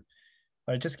picture,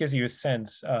 but it just gives you a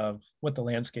sense of what the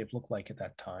landscape looked like at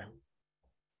that time.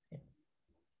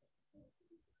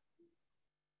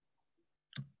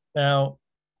 Now,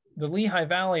 the Lehigh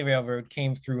Valley Railroad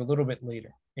came through a little bit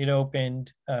later. It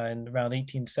opened in around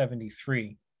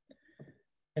 1873,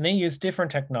 and they used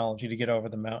different technology to get over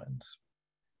the mountains.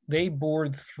 They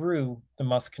bored through the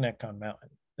Musconetcong Mountain.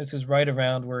 This is right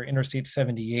around where Interstate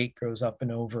 78 goes up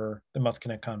and over the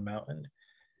Musconetcong Mountain.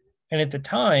 And at the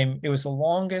time, it was the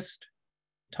longest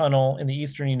tunnel in the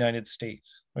eastern United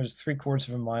States. It was 3/4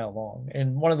 of a mile long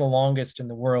and one of the longest in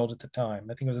the world at the time.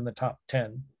 I think it was in the top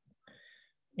 10.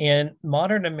 And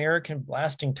modern American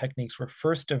blasting techniques were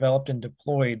first developed and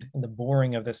deployed in the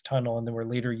boring of this tunnel, and they were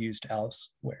later used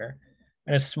elsewhere.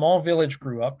 And a small village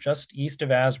grew up just east of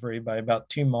Asbury by about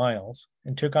 2 miles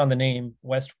and took on the name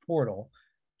West Portal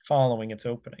following its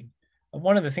opening.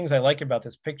 One of the things I like about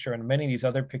this picture and many of these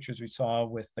other pictures we saw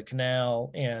with the canal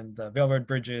and the railroad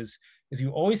bridges is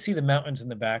you always see the mountains in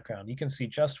the background. You can see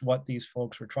just what these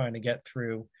folks were trying to get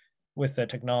through with the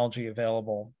technology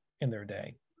available in their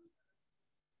day.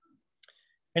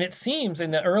 And it seems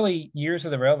in the early years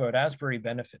of the railroad, Asbury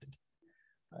benefited.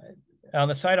 On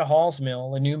the site of Hall's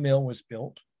Mill, a new mill was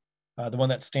built, the one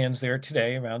that stands there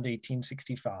today around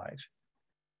 1865.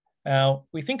 Now,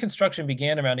 we think construction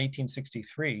began around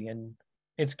 1863, and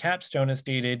its capstone is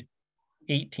dated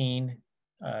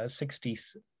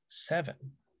 1867,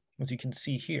 as you can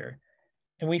see here.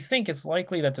 And we think it's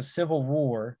likely that the Civil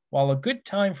War, while a good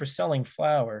time for selling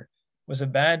flour, was a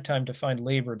bad time to find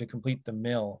labor to complete the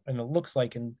mill. And it looks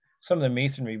like in some of the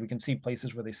masonry, we can see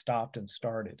places where they stopped and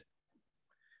started.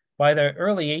 By the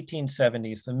early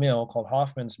 1870s, the mill, called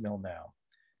Hoffman's Mill now,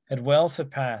 had well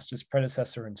surpassed its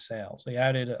predecessor in sales. They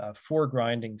added 4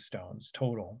 grinding stones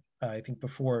total. I think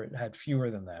before it had fewer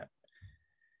than that.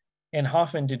 And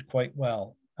Hoffman did quite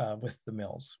well with the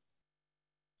mills.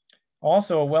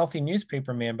 Also, a wealthy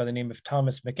newspaper man by the name of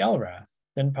Thomas McElrath,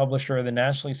 then publisher of the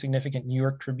nationally significant New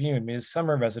York Tribune, made his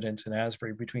summer residence in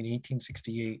Asbury between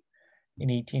 1868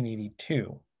 and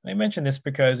 1882. I mention this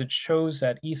because it shows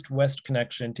that east-west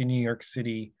connection to New York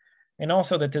City, and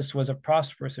also that this was a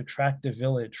prosperous, attractive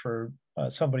village for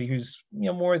somebody who's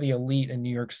more the elite in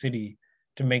New York City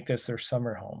to make this their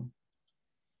summer home.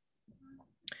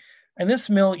 And this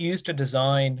mill used a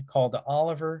design called the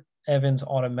Oliver Evans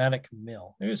Automatic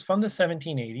Mill. It was from the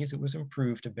 1780s. It was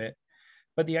improved a bit.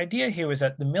 But the idea here was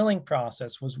that the milling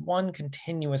process was one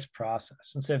continuous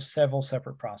process instead of several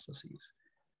separate processes.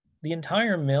 The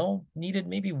entire mill needed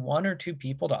maybe 1 or 2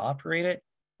 people to operate it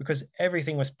because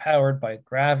everything was powered by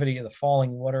gravity of the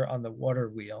falling water on the water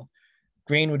wheel.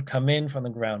 Grain would come in from the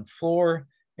ground floor,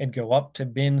 it'd go up to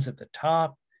bins at the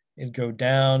top, it'd go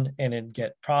down and it'd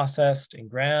get processed and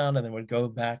ground, and then would go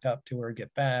back up to where it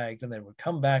get bagged, and then it would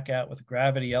come back out with a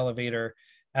gravity elevator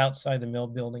outside the mill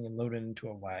building and loaded into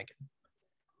a wagon.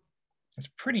 It's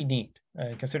pretty neat,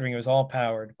 considering it was all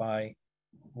powered by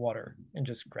water and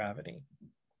just gravity.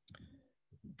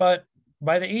 But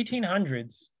by the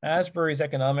 1800s, Asbury's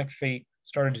economic fate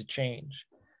started to change.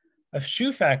 A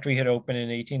shoe factory had opened in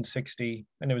 1860,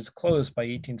 and it was closed by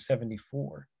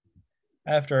 1874.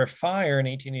 After a fire in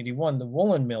 1881, the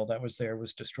woolen mill that was there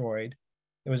was destroyed.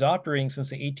 It was operating since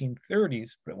the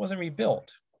 1830s, but it wasn't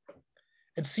rebuilt.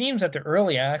 It seems that the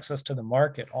early access to the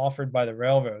market offered by the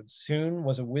railroads soon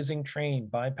was a whizzing train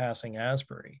bypassing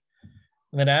Asbury,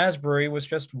 and that Asbury was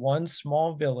just one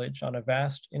small village on a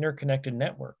vast interconnected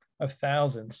network of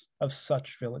thousands of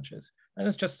such villages, And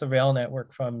it's just the rail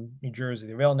network from New Jersey.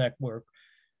 The rail network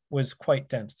was quite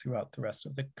dense throughout the rest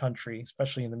of the country,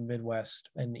 especially in the Midwest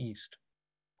and East.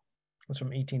 It was from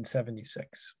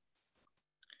 1876.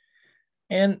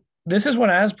 And this is what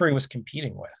Asbury was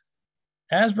competing with.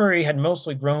 Asbury had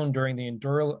mostly grown during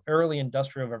the early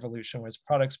Industrial Revolution, where its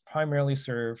products primarily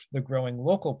served the growing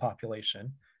local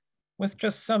population, with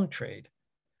just some trade.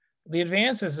 The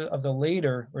advances of the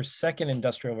later or second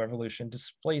Industrial Revolution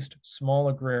displaced small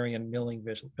agrarian milling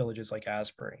villages like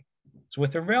Asbury. So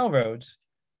with the railroads,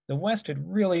 the West had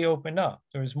really opened up.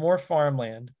 There was more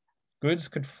farmland. Goods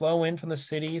could flow in from the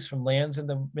cities, from lands in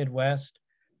the Midwest.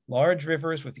 Large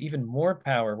rivers with even more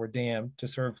power were dammed to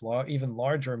serve even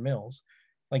larger mills,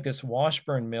 like this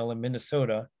Washburn mill in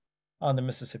Minnesota on the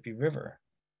Mississippi River.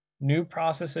 New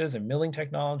processes and milling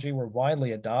technology were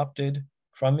widely adopted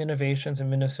from innovations in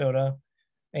Minnesota.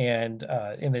 And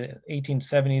in the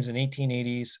 1870s and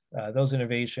 1880s, those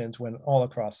innovations went all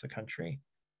across the country.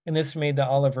 And this made the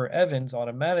Oliver Evans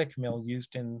automatic mill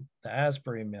used in the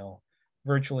Asbury mill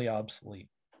virtually obsolete.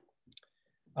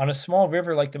 On a small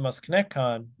river like the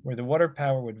Musconetcong, where the water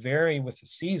power would vary with the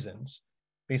seasons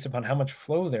based upon how much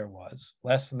flow there was,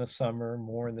 less in the summer,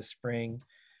 more in the spring,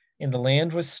 and the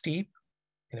land was steep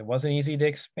and it wasn't easy to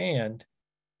expand,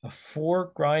 a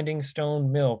 4 grinding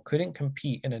stone mill couldn't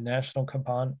compete in a national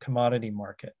commodity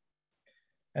market.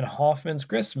 And Hoffman's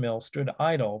grist mill stood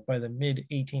idle by the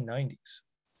mid-1890s.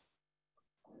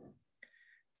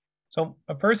 So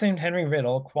a person named Henry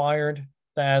Riddle acquired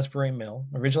the Asbury mill,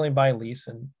 originally by lease,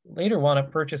 and later wound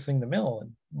up purchasing the mill.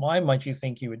 And why might you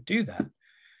think you would do that?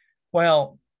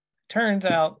 Well, turns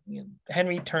out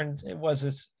Henry was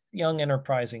this young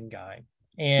enterprising guy,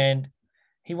 and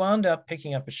he wound up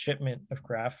picking up a shipment of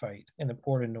graphite in the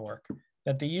port of Newark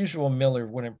that the usual miller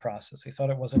wouldn't process. He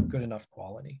thought it wasn't good enough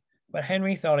quality, but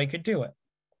Henry thought he could do it.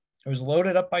 It was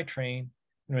loaded up by train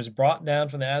and was brought down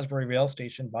from the Asbury rail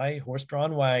station by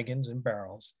horse-drawn wagons and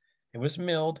barrels. It was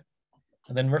milled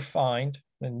and then refined,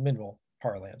 in mineral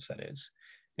parlance that is,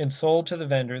 and sold to the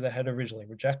vendor that had originally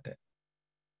rejected.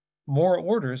 More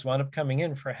orders wound up coming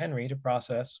in for Henry to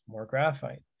process more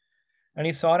graphite, and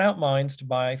he sought out mines to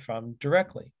buy from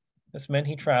directly. This meant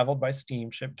he traveled by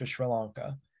steamship to Sri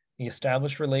Lanka. He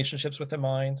established relationships with the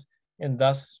mines and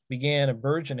thus began a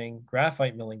burgeoning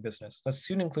graphite milling business that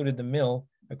soon included the mill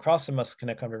across the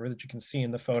Musconetcong River that you can see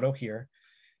in the photo here,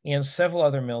 and several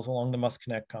other mills along the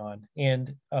Musconetcong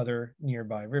and other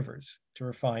nearby rivers to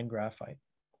refine graphite.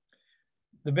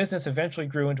 The business eventually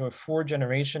grew into a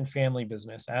 4-generation family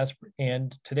business,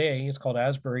 and today it's called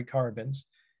Asbury Carbons,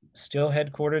 still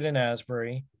headquartered in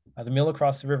Asbury. The mill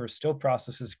across the river still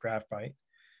processes graphite,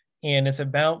 and it's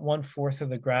about 1/4 of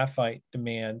the graphite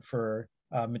demand for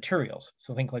materials.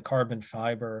 So think like carbon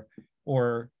fiber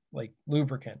or like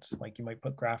lubricants, like you might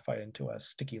put graphite into a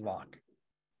sticky lock.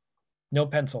 No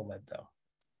pencil lead though.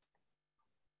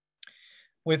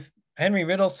 With Henry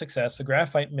Riddle's success, the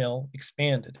graphite mill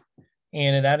expanded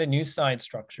and it added new side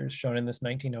structures shown in this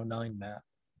 1909 map.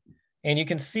 And you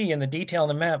can see in the detail on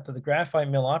the map that the graphite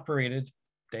mill operated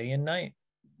day and night.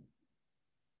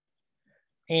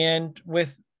 And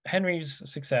with Henry's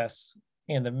success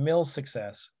and the mill's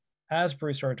success,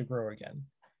 Asbury started to grow again.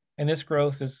 And this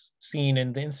growth is seen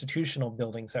in the institutional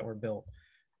buildings that were built.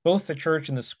 Both the church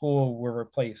and the school were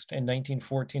replaced in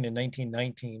 1914 and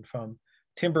 1919 from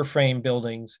timber frame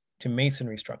buildings to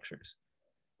masonry structures.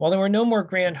 While there were no more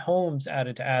grand homes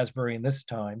added to Asbury in this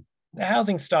time, the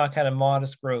housing stock had a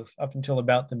modest growth up until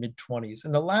about the mid-20s.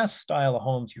 And the last style of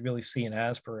homes you really see in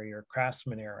Asbury are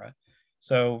Craftsman era.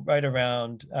 So right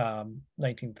around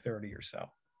 1930 or so.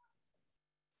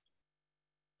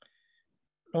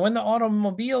 When the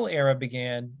automobile era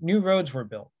began, new roads were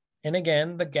built. And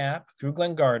again, the Gap through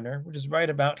Glen Gardner, which is right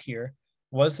about here,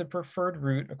 was the preferred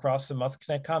route across the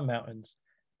Musconetcong Mountains,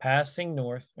 passing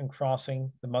north and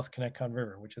crossing the Musconetcong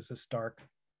River, which is this dark,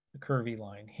 curvy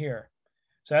line here.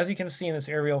 So as you can see in this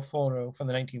aerial photo from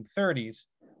the 1930s,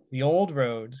 the old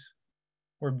roads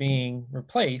were being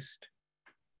replaced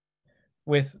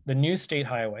with the new state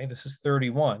highway. This is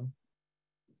 31.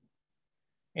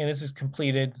 And this is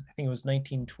completed, I think it was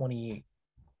 1928.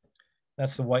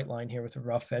 That's the white line here with the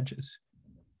rough edges.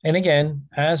 And again,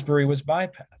 Asbury was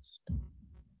bypassed.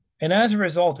 And as a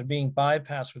result of being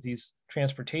bypassed with these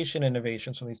transportation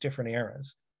innovations from these different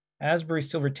eras, Asbury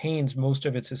still retains most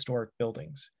of its historic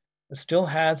buildings. It still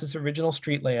has its original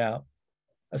street layout.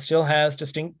 It still has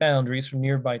distinct boundaries from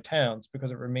nearby towns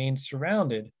because it remains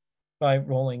surrounded by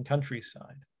rolling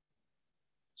countryside.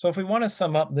 So if we want to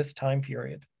sum up this time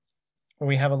period, where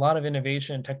we have a lot of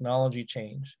innovation and technology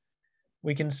change,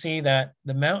 we can see that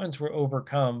the mountains were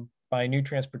overcome by new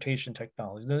transportation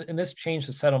technologies. And this changed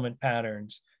the settlement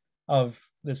patterns of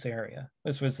this area.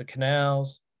 This was the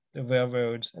canals, the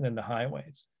railroads, and then the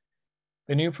highways.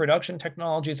 The new production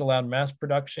technologies allowed mass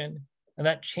production, and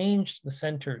that changed the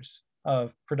centers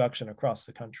of production across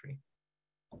the country.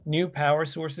 New power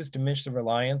sources diminished the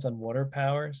reliance on water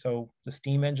power. So the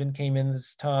steam engine came in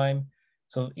this time.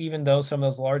 So even though some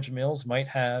of those large mills might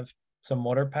have some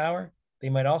water power, they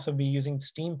might also be using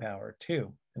steam power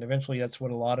too. And eventually that's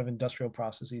what a lot of industrial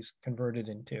processes converted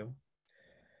into.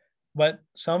 But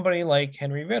somebody like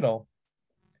Henry Riddle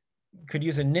could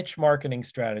use a niche marketing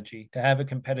strategy to have a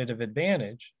competitive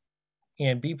advantage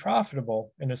and be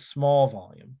profitable in a small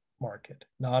volume market,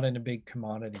 not in a big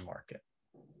commodity market.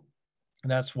 And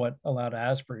that's what allowed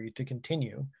Asbury to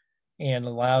continue and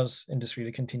allows industry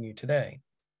to continue today.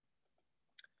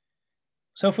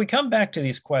 So if we come back to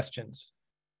these questions,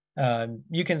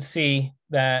 you can see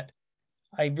that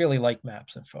I really like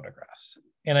maps and photographs,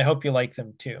 and I hope you like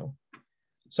them too.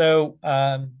 So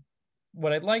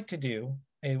what I'd like to do,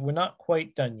 we're not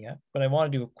quite done yet, but I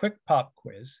want to do a quick pop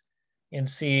quiz and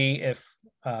see if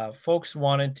folks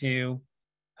wanted to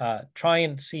try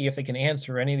and see if they can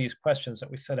answer any of these questions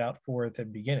that we set out for at the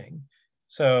beginning.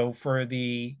 So for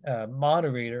the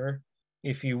moderator,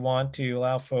 if you want to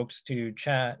allow folks to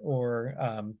chat or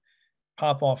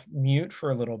pop off mute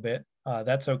for a little bit,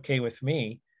 that's okay with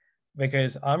me,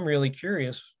 because I'm really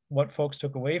curious what folks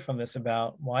took away from this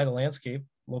about why the landscape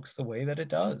looks the way that it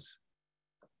does.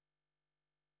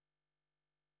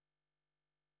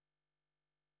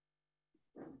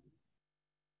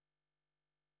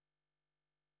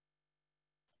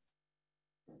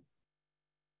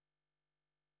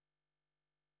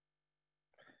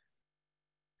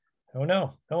 Oh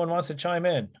no, no one wants to chime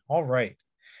in. All right.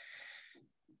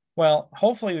 Well,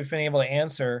 hopefully we've been able to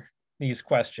answer these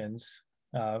questions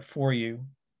for you.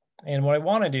 And what I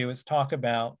want to do is talk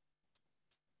about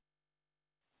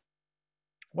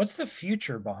what's the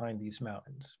future behind these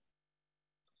mountains.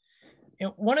 You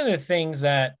know, one of the things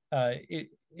that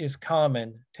is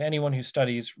common to anyone who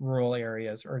studies rural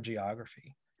areas or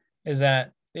geography is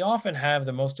that they often have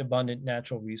the most abundant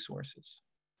natural resources.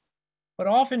 But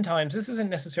oftentimes, this isn't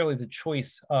necessarily the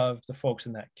choice of the folks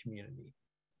in that community.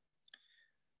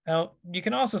 Now, you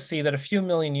can also see that a few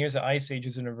million years of ice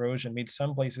ages and erosion made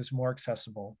some places more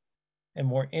accessible and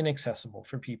more inaccessible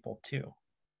for people too.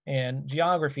 And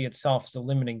geography itself is a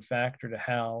limiting factor to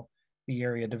how the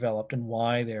area developed and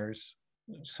why there's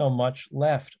so much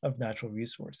left of natural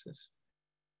resources.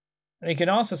 And you can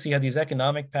also see how these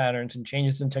economic patterns and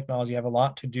changes in technology have a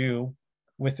lot to do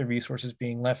with the resources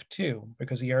being left too,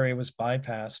 because the area was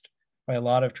bypassed by a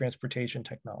lot of transportation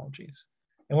technologies.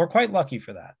 And we're quite lucky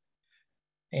for that.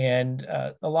 And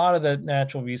a lot of the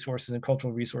natural resources and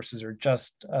cultural resources are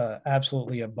just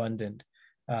absolutely abundant.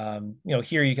 You know,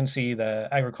 here you can see the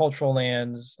agricultural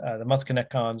lands, the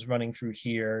Musconetcongs running through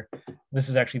here. This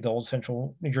is actually the old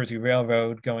Central New Jersey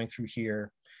Railroad going through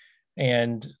here.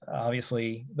 And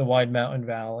obviously the wide mountain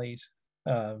valleys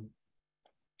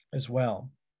as well.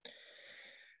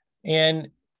 And,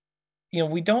 you know,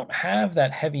 we don't have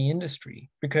that heavy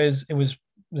industry because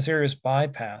this area is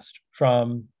bypassed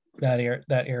from that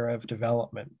era of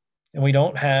development. And we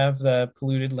don't have the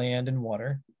polluted land and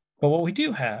water. But what we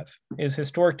do have is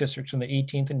historic districts from the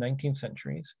 18th and 19th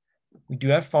centuries. We do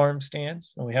have farm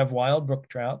stands, and we have wild brook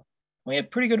trout. We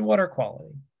have pretty good water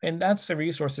quality. And that's the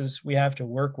resources we have to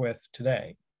work with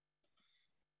today.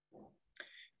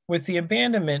 With the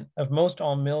abandonment of most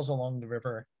all mills along the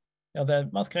river, now the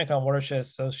Musconetcong Watershed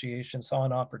Association saw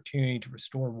an opportunity to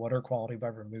restore water quality by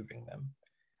removing them.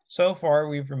 So far,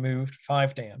 we've removed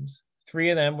 5 dams. 3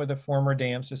 of them were the former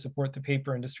dams to support the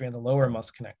paper industry on the lower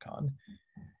Musconetcong.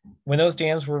 When those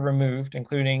dams were removed,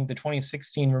 including the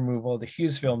 2016 removal of the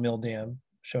Hughesville Mill Dam,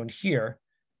 shown here,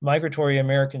 migratory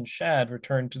American shad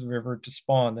returned to the river to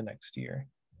spawn the next year.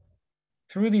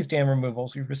 Through these dam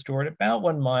removals, we've restored about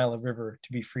 1 mile of river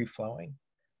to be free-flowing.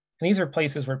 And these are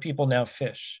places where people now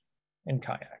fish and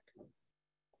kayak.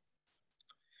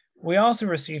 We also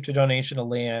received a donation of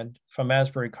land from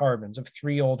Asbury Carbons of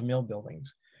 3 old mill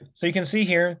buildings. So you can see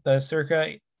here the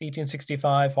circa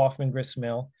 1865 Hoffman Grist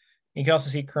Mill. You can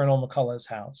also see Colonel McCullough's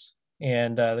house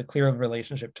and the clear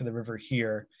relationship to the river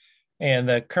here, and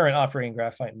the current operating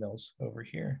graphite mills over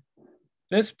here.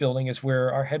 This building is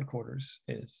where our headquarters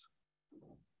is.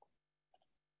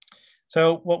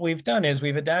 So what we've done is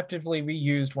we've adaptively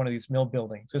reused one of these mill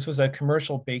buildings. This was a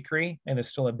commercial bakery, and there's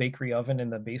still a bakery oven in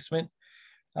the basement.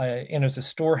 And it's a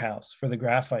storehouse for the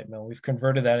graphite mill. We've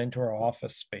converted that into our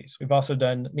office space. We've also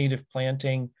done native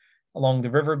planting along the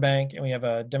riverbank, and we have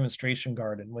a demonstration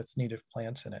garden with native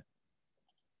plants in it.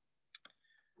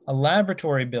 a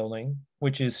laboratory building,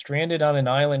 which is stranded on an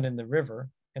island in the river,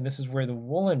 and this is where the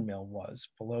woolen mill was,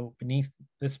 beneath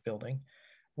this building.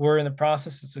 We're in the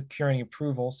process of securing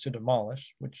approvals to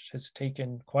demolish, which has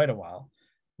taken quite a while.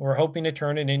 We're hoping to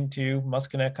turn it into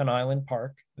Musconetcong Island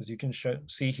Park. As you can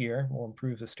see here, we'll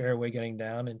improve the stairway getting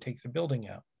down and take the building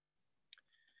out.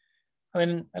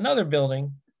 And another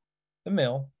building, the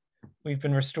mill, we've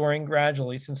been restoring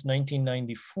gradually since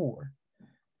 1994.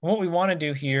 And what we want to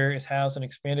do here is house an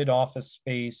expanded office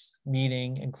space,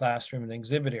 meeting and classroom and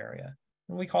exhibit area.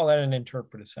 And we call that an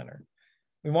interpretive center.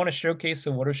 We want to showcase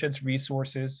the watershed's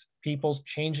resources, people's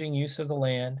changing use of the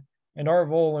land, and our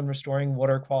role in restoring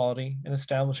water quality and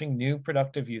establishing new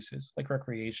productive uses like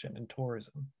recreation and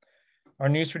tourism. Our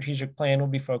new strategic plan will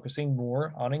be focusing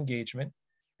more on engagement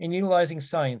and utilizing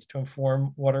science to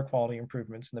inform water quality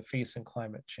improvements in the face of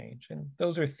climate change. And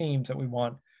those are themes that we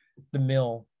want the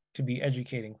mill to be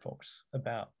educating folks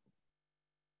about.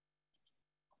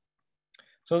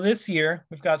 So this year,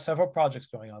 we've got several projects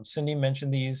going on. Cindy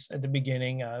mentioned these at the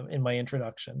beginning in my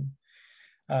introduction.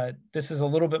 This is a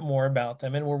little bit more about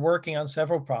them, and we're working on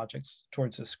several projects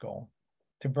towards this goal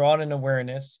to broaden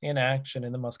awareness and action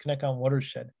in the Musconetcong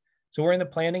watershed. So we're in the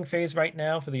planning phase right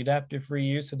now for the adaptive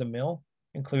reuse of the mill,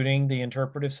 including the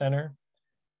interpretive center.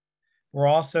 We're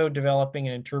also developing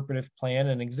an interpretive plan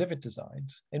and exhibit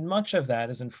designs, and much of that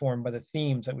is informed by the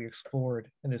themes that we explored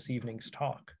in this evening's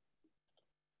talk.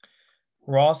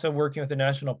 We're also working with the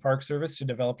National Park Service to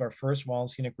develop our first Wild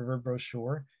and Scenic River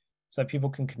brochure so that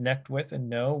people can connect with and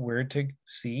know where to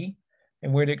see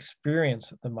and where to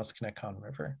experience the Musconetcong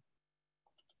River.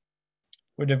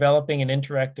 We're developing an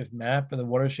interactive map of the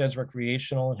watershed's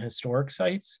recreational and historic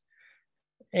sites,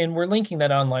 and we're linking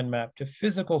that online map to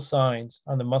physical signs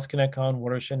on the Musconetcong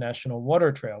Watershed National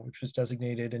Water Trail, which was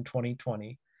designated in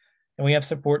 2020. And we have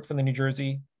support from the New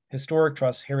Jersey Historic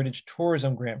Trust Heritage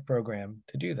Tourism Grant Program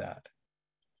to do that.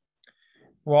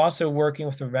 We're also working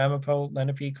with the Ramapo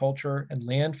Lenape Culture and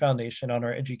Land Foundation on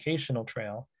our educational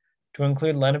trail to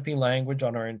include Lenape language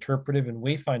on our interpretive and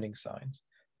wayfinding signs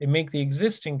and make the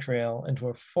existing trail into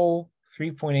a full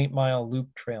 3.8-mile loop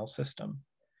trail system.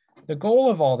 The goal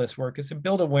of all this work is to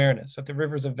build awareness that the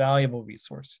river is a valuable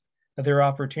resource, that there are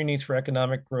opportunities for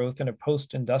economic growth in a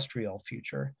post-industrial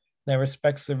future that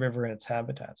respects the river and its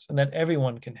habitats, and that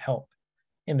everyone can help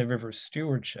in the river's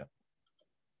stewardship.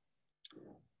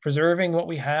 Preserving what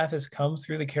we have has come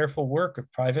through the careful work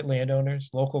of private landowners,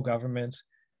 local governments,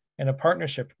 and a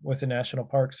partnership with the National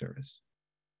Park Service.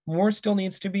 More still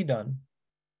needs to be done.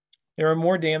 There are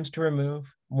more dams to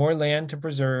remove, more land to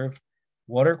preserve,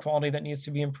 water quality that needs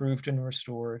to be improved and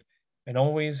restored, and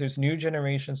always there's new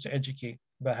generations to educate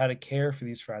about how to care for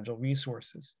these fragile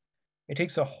resources. It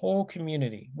takes a whole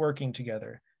community working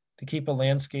together to keep a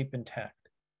landscape intact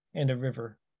and a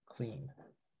river clean.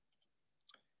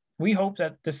 We hope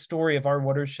that this story of our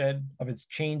watershed, of its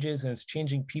changes and its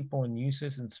changing people and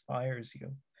uses inspires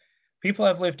you. People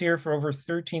have lived here for over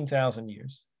 13,000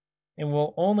 years and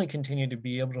will only continue to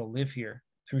be able to live here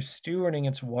through stewarding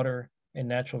its water and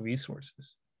natural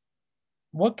resources.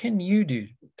 What can you do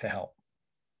to help?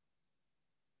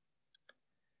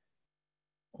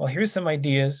 Well, here's some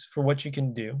ideas for what you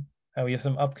can do. We have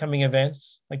some upcoming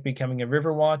events like becoming a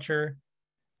river watcher,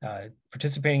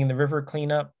 participating in the river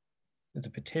cleanup. There's a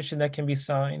petition that can be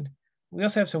signed. We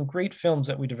also have some great films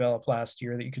that we developed last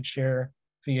year that you could share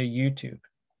via YouTube.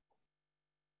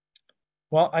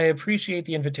 Well, I appreciate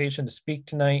the invitation to speak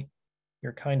tonight,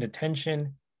 your kind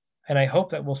attention, and I hope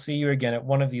that we'll see you again at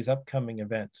one of these upcoming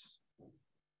events.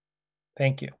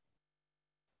 Thank you.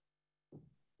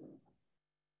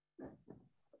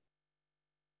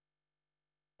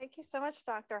 Thank you so much,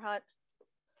 Dr. Hunt.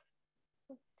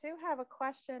 We do have a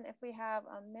question if we have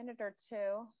a minute or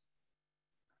two.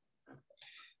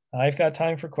 I've got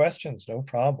time for questions, no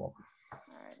problem. All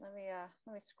right, let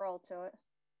me scroll to it.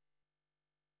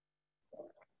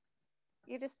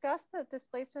 You discussed the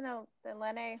displacement of the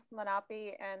Lenape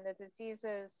and the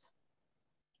diseases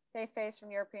they face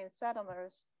from European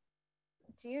settlers.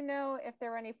 Do you know if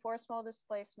there were any forcible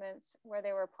displacements where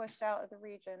they were pushed out of the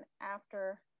region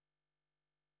after?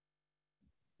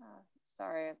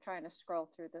 Sorry, I'm trying to scroll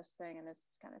through this thing and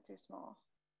it's kind of too small.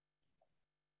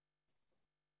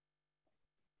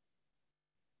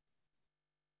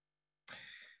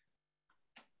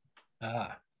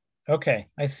 Okay,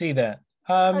 I see that.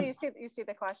 Oh, you see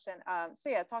the question. So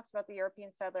yeah, it talks about the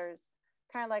European settlers,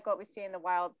 kind of like what we see in the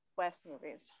Wild West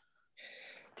movies.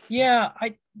 Yeah,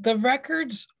 the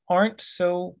records aren't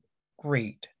so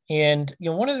great. And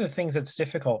one of the things that's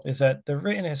difficult is that the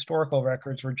written historical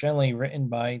records were generally written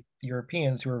by the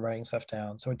Europeans who were writing stuff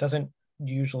down. So it doesn't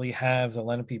usually have the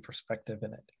Lenape perspective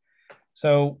in it.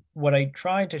 So what I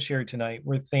tried to share tonight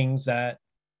were things that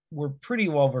were pretty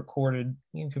well recorded.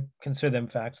 You could consider them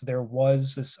facts. There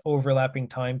was this overlapping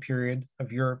time period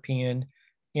of European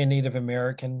and Native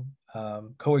American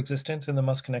coexistence in the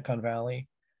Musconetcong Valley,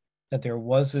 that there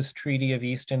was this Treaty of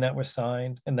Easton that was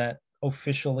signed and that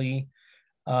officially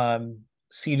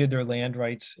ceded their land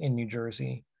rights in New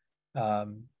Jersey.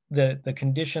 The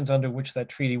conditions under which that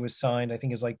treaty was signed, I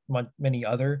think, is like many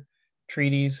other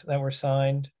treaties that were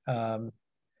signed,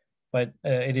 but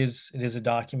it is a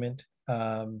document.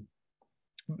 And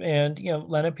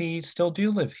Lenape still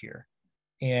do live here,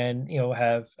 and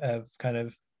have kind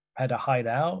of had to hide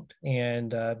out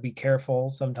and be careful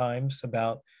sometimes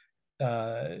about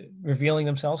revealing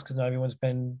themselves, because not everyone's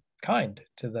been kind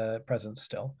to the presence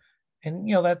still, and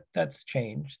that's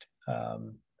changed.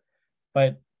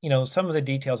 But some of the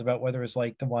details about whether it's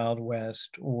like the Wild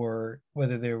West or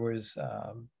whether there was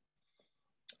some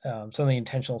of the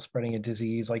intentional spreading of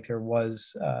disease, like there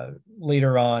was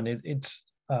later on, it's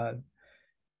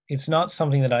not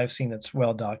something that I've seen that's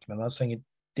well documented. I'm not saying it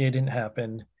didn't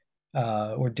happen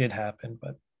or did happen,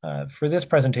 but for this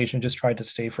presentation, just tried to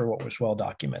stay for what was well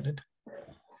documented.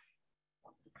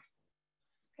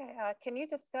 Okay, can you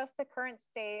discuss the current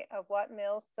state of what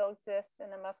mills still exist in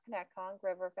the Musconetcong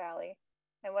River Valley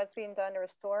and what's being done to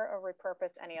restore or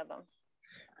repurpose any of them?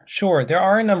 Sure, there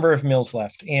are a number of mills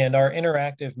left, and our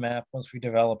interactive map, once we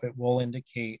develop it, will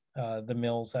indicate the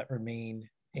mills that remain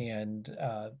and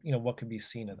what could be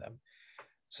seen of them.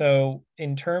 So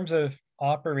in terms of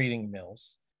operating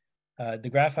mills, the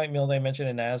graphite mill that I mentioned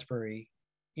in Asbury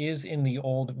is in the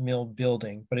old mill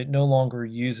building, but it no longer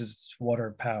uses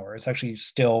water power. It's actually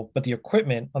still, but the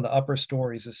equipment on the upper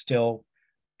stories is still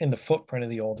in the footprint of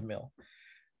the old mill.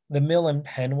 The mill in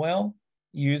Penwell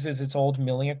uses its old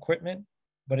milling equipment,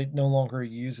 but it no longer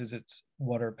uses its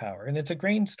water power. And it's a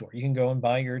grain store. You can go and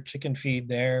buy your chicken feed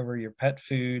there or your pet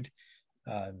food,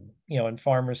 and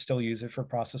farmers still use it for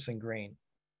processing grain.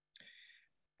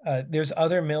 There's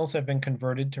other mills that have been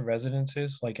converted to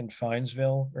residences, like in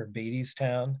Finesville or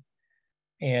Beattystown.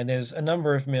 And there's a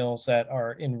number of mills that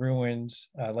are in ruins,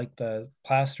 like the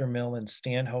plaster mill in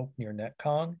Stanhope near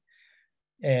Netcong,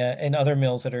 and other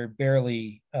mills that are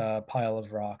barely a pile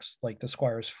of rocks, like the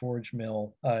Squire's Forge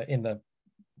mill in the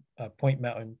Point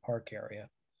Mountain Park area.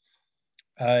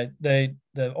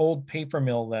 The old paper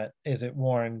mill that is at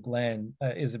Warren Glen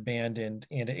is abandoned,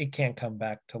 and it can't come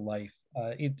back to life.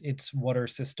 Its water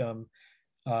system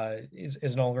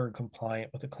is no longer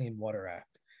compliant with the Clean Water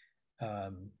Act.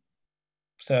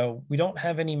 So we don't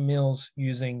have any mills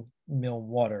using mill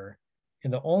water,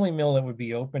 and the only mill that would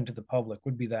be open to the public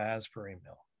would be the Asbury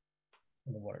mill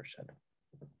in the watershed.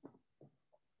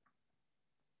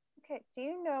 Okay, do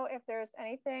you know if there's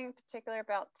anything particular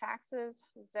about taxes,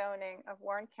 zoning of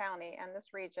Warren County and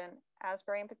this region,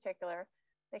 Asbury in particular,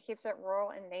 that keeps it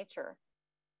rural in nature?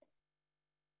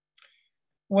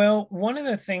 Well, one of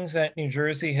the things that New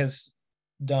Jersey has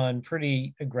done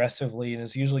pretty aggressively and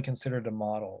is usually considered a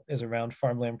model is around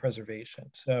farmland preservation.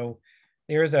 So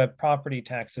there's a property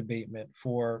tax abatement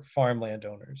for farmland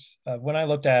owners. When I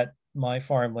looked at my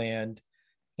farmland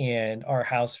and our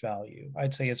house value,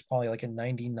 I'd say it's probably like a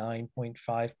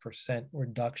 99.5%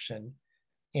 reduction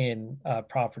in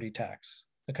property tax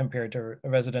compared to a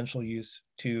residential use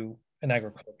to an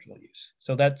agricultural use.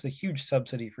 So that's a huge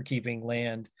subsidy for keeping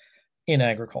land in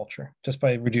agriculture just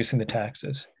by reducing the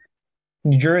taxes.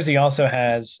 New Jersey also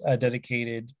has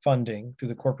dedicated funding through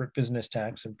the corporate business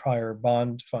tax and prior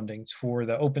bond fundings for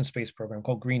the open space program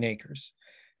called Green Acres,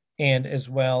 and as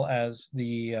well as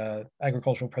the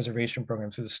agricultural preservation program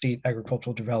through the State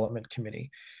Agricultural Development Committee.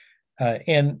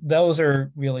 And those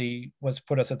are really what's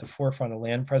put us at the forefront of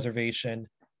land preservation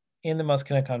in the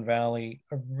Musconetcong Valley.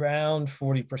 Around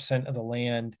 40% of the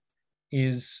land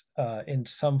is in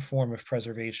some form of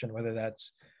preservation, whether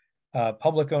that's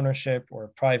public ownership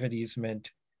or private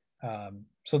easement.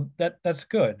 So that's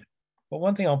good. But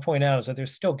one thing I'll point out is that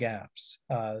there's still gaps.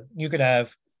 You could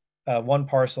have one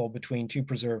parcel between two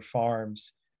preserved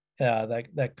farms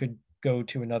that could go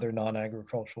to another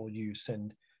non-agricultural use.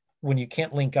 And when you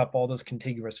can't link up all those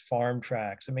contiguous farm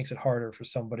tracts, it makes it harder for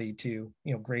somebody to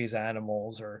graze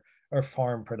animals or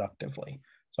farm productively.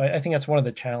 So I think that's one of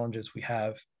the challenges we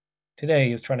have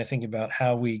today, is trying to think about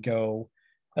how we go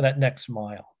that next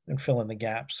mile and fill in the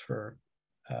gaps for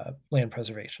land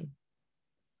preservation.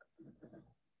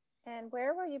 And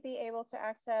where will you be able to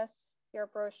access your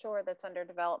brochure that's under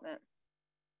development?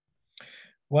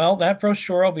 Well, that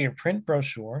brochure will be a print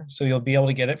brochure, so you'll be able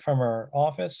to get it from our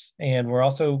office, and we're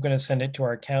also going to send it to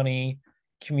our county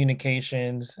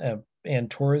communications and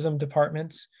tourism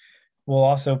departments. we'll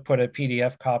also put a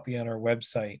PDF copy on our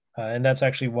website. And that's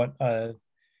actually what the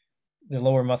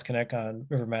Lower Musconetcong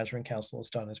River Management Council has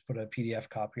done, is put a PDF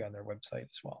copy on their website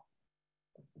as well.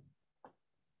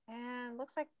 And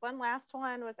looks like one last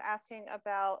one was asking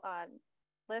about a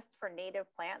list for native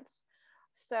plants.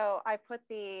 So I put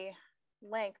the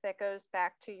link that goes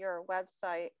back to your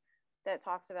website that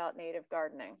talks about native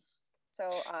gardening. So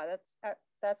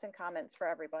that's in comments for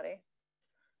everybody.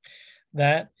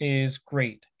 That is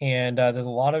great. And there's a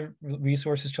lot of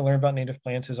resources to learn about native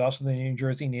plants. There's also the New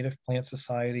Jersey Native Plant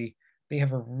Society. They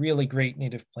have a really great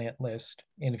native plant list.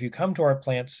 And if you come to our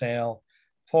plant sale,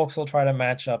 folks will try to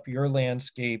match up your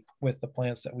landscape with the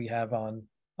plants that we have on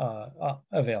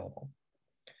available.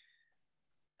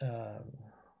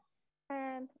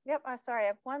 And yep, sorry, I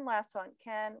have one last one.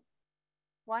 Can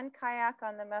one kayak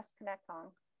on the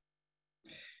Musconetcong?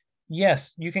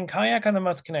 Yes, you can kayak on the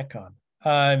Musconetcong.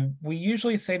 We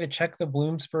usually say to check the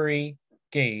Bloomsbury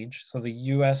gauge, so the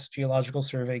US Geological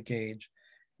Survey gauge.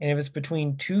 And if it's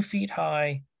between 2 feet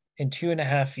high and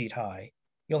 2.5 feet high,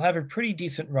 you'll have a pretty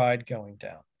decent ride going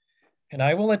down. And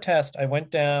I will attest, I went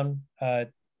down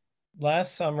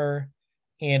last summer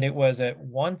and it was at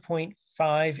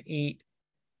 1.58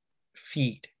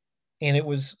 feet. And it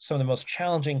was some of the most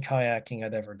challenging kayaking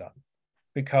I'd ever done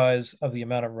because of the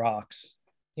amount of rocks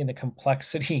and the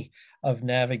complexity of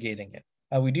navigating it.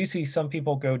 We do see some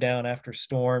people go down after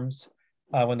storms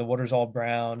when the water's all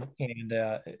brown, and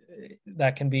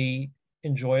that can be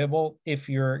enjoyable if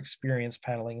you're experienced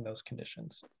paddling in those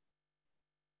conditions.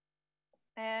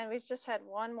 And we just had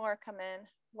one more come in.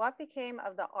 What became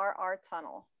of the RR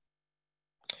tunnel?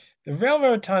 The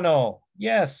railroad tunnel,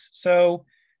 yes. So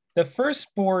the first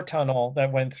spore tunnel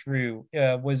that went through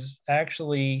was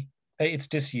actually, it's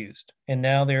disused. And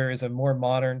now there is a more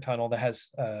modern tunnel that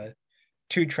has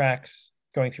 2 tracks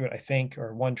going through it, I think,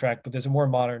 or 1 track, but there's a more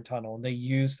modern tunnel. And they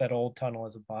use that old tunnel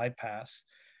as a bypass.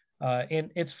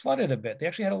 And it's flooded a bit. They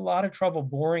actually had a lot of trouble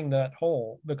boring that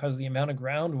hole because of the amount of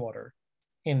groundwater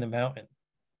in the mountain.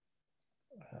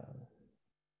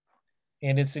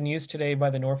 And it's in use today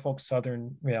by the Norfolk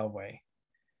Southern Railway.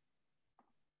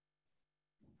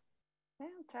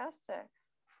 Fantastic.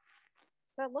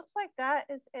 So it looks like that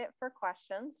is it for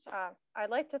questions.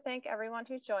 I'd like to thank everyone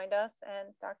who joined us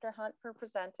and Dr. Hunt for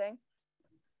presenting.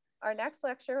 Our next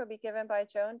lecture will be given by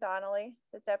Joan Donnelly,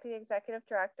 the Deputy Executive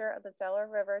Director of the Delaware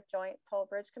River Joint Toll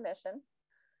Bridge Commission.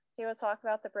 He will talk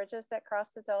about the bridges that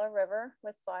cross the Delaware River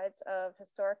with slides of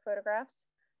historic photographs,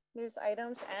 news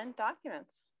items, and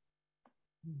documents.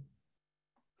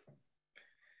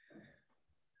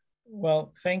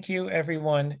 Well, thank you,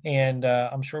 everyone. And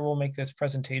I'm sure we'll make this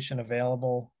presentation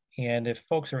available. And if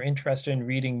folks are interested in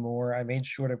reading more, I made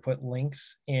sure to put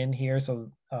links in here. So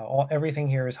everything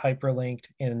here is hyperlinked.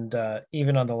 And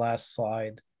even on the last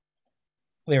slide,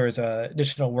 there is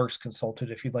additional works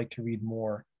consulted if you'd like to read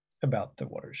more about the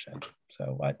watershed.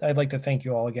 So I'd like to thank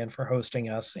you all again for hosting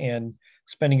us and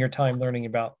spending your time learning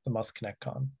about the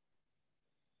Musconetcong.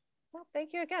 Well,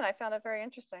 thank you again. I found it very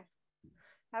interesting.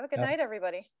 Have a good night,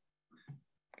 everybody.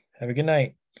 Have a good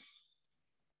night.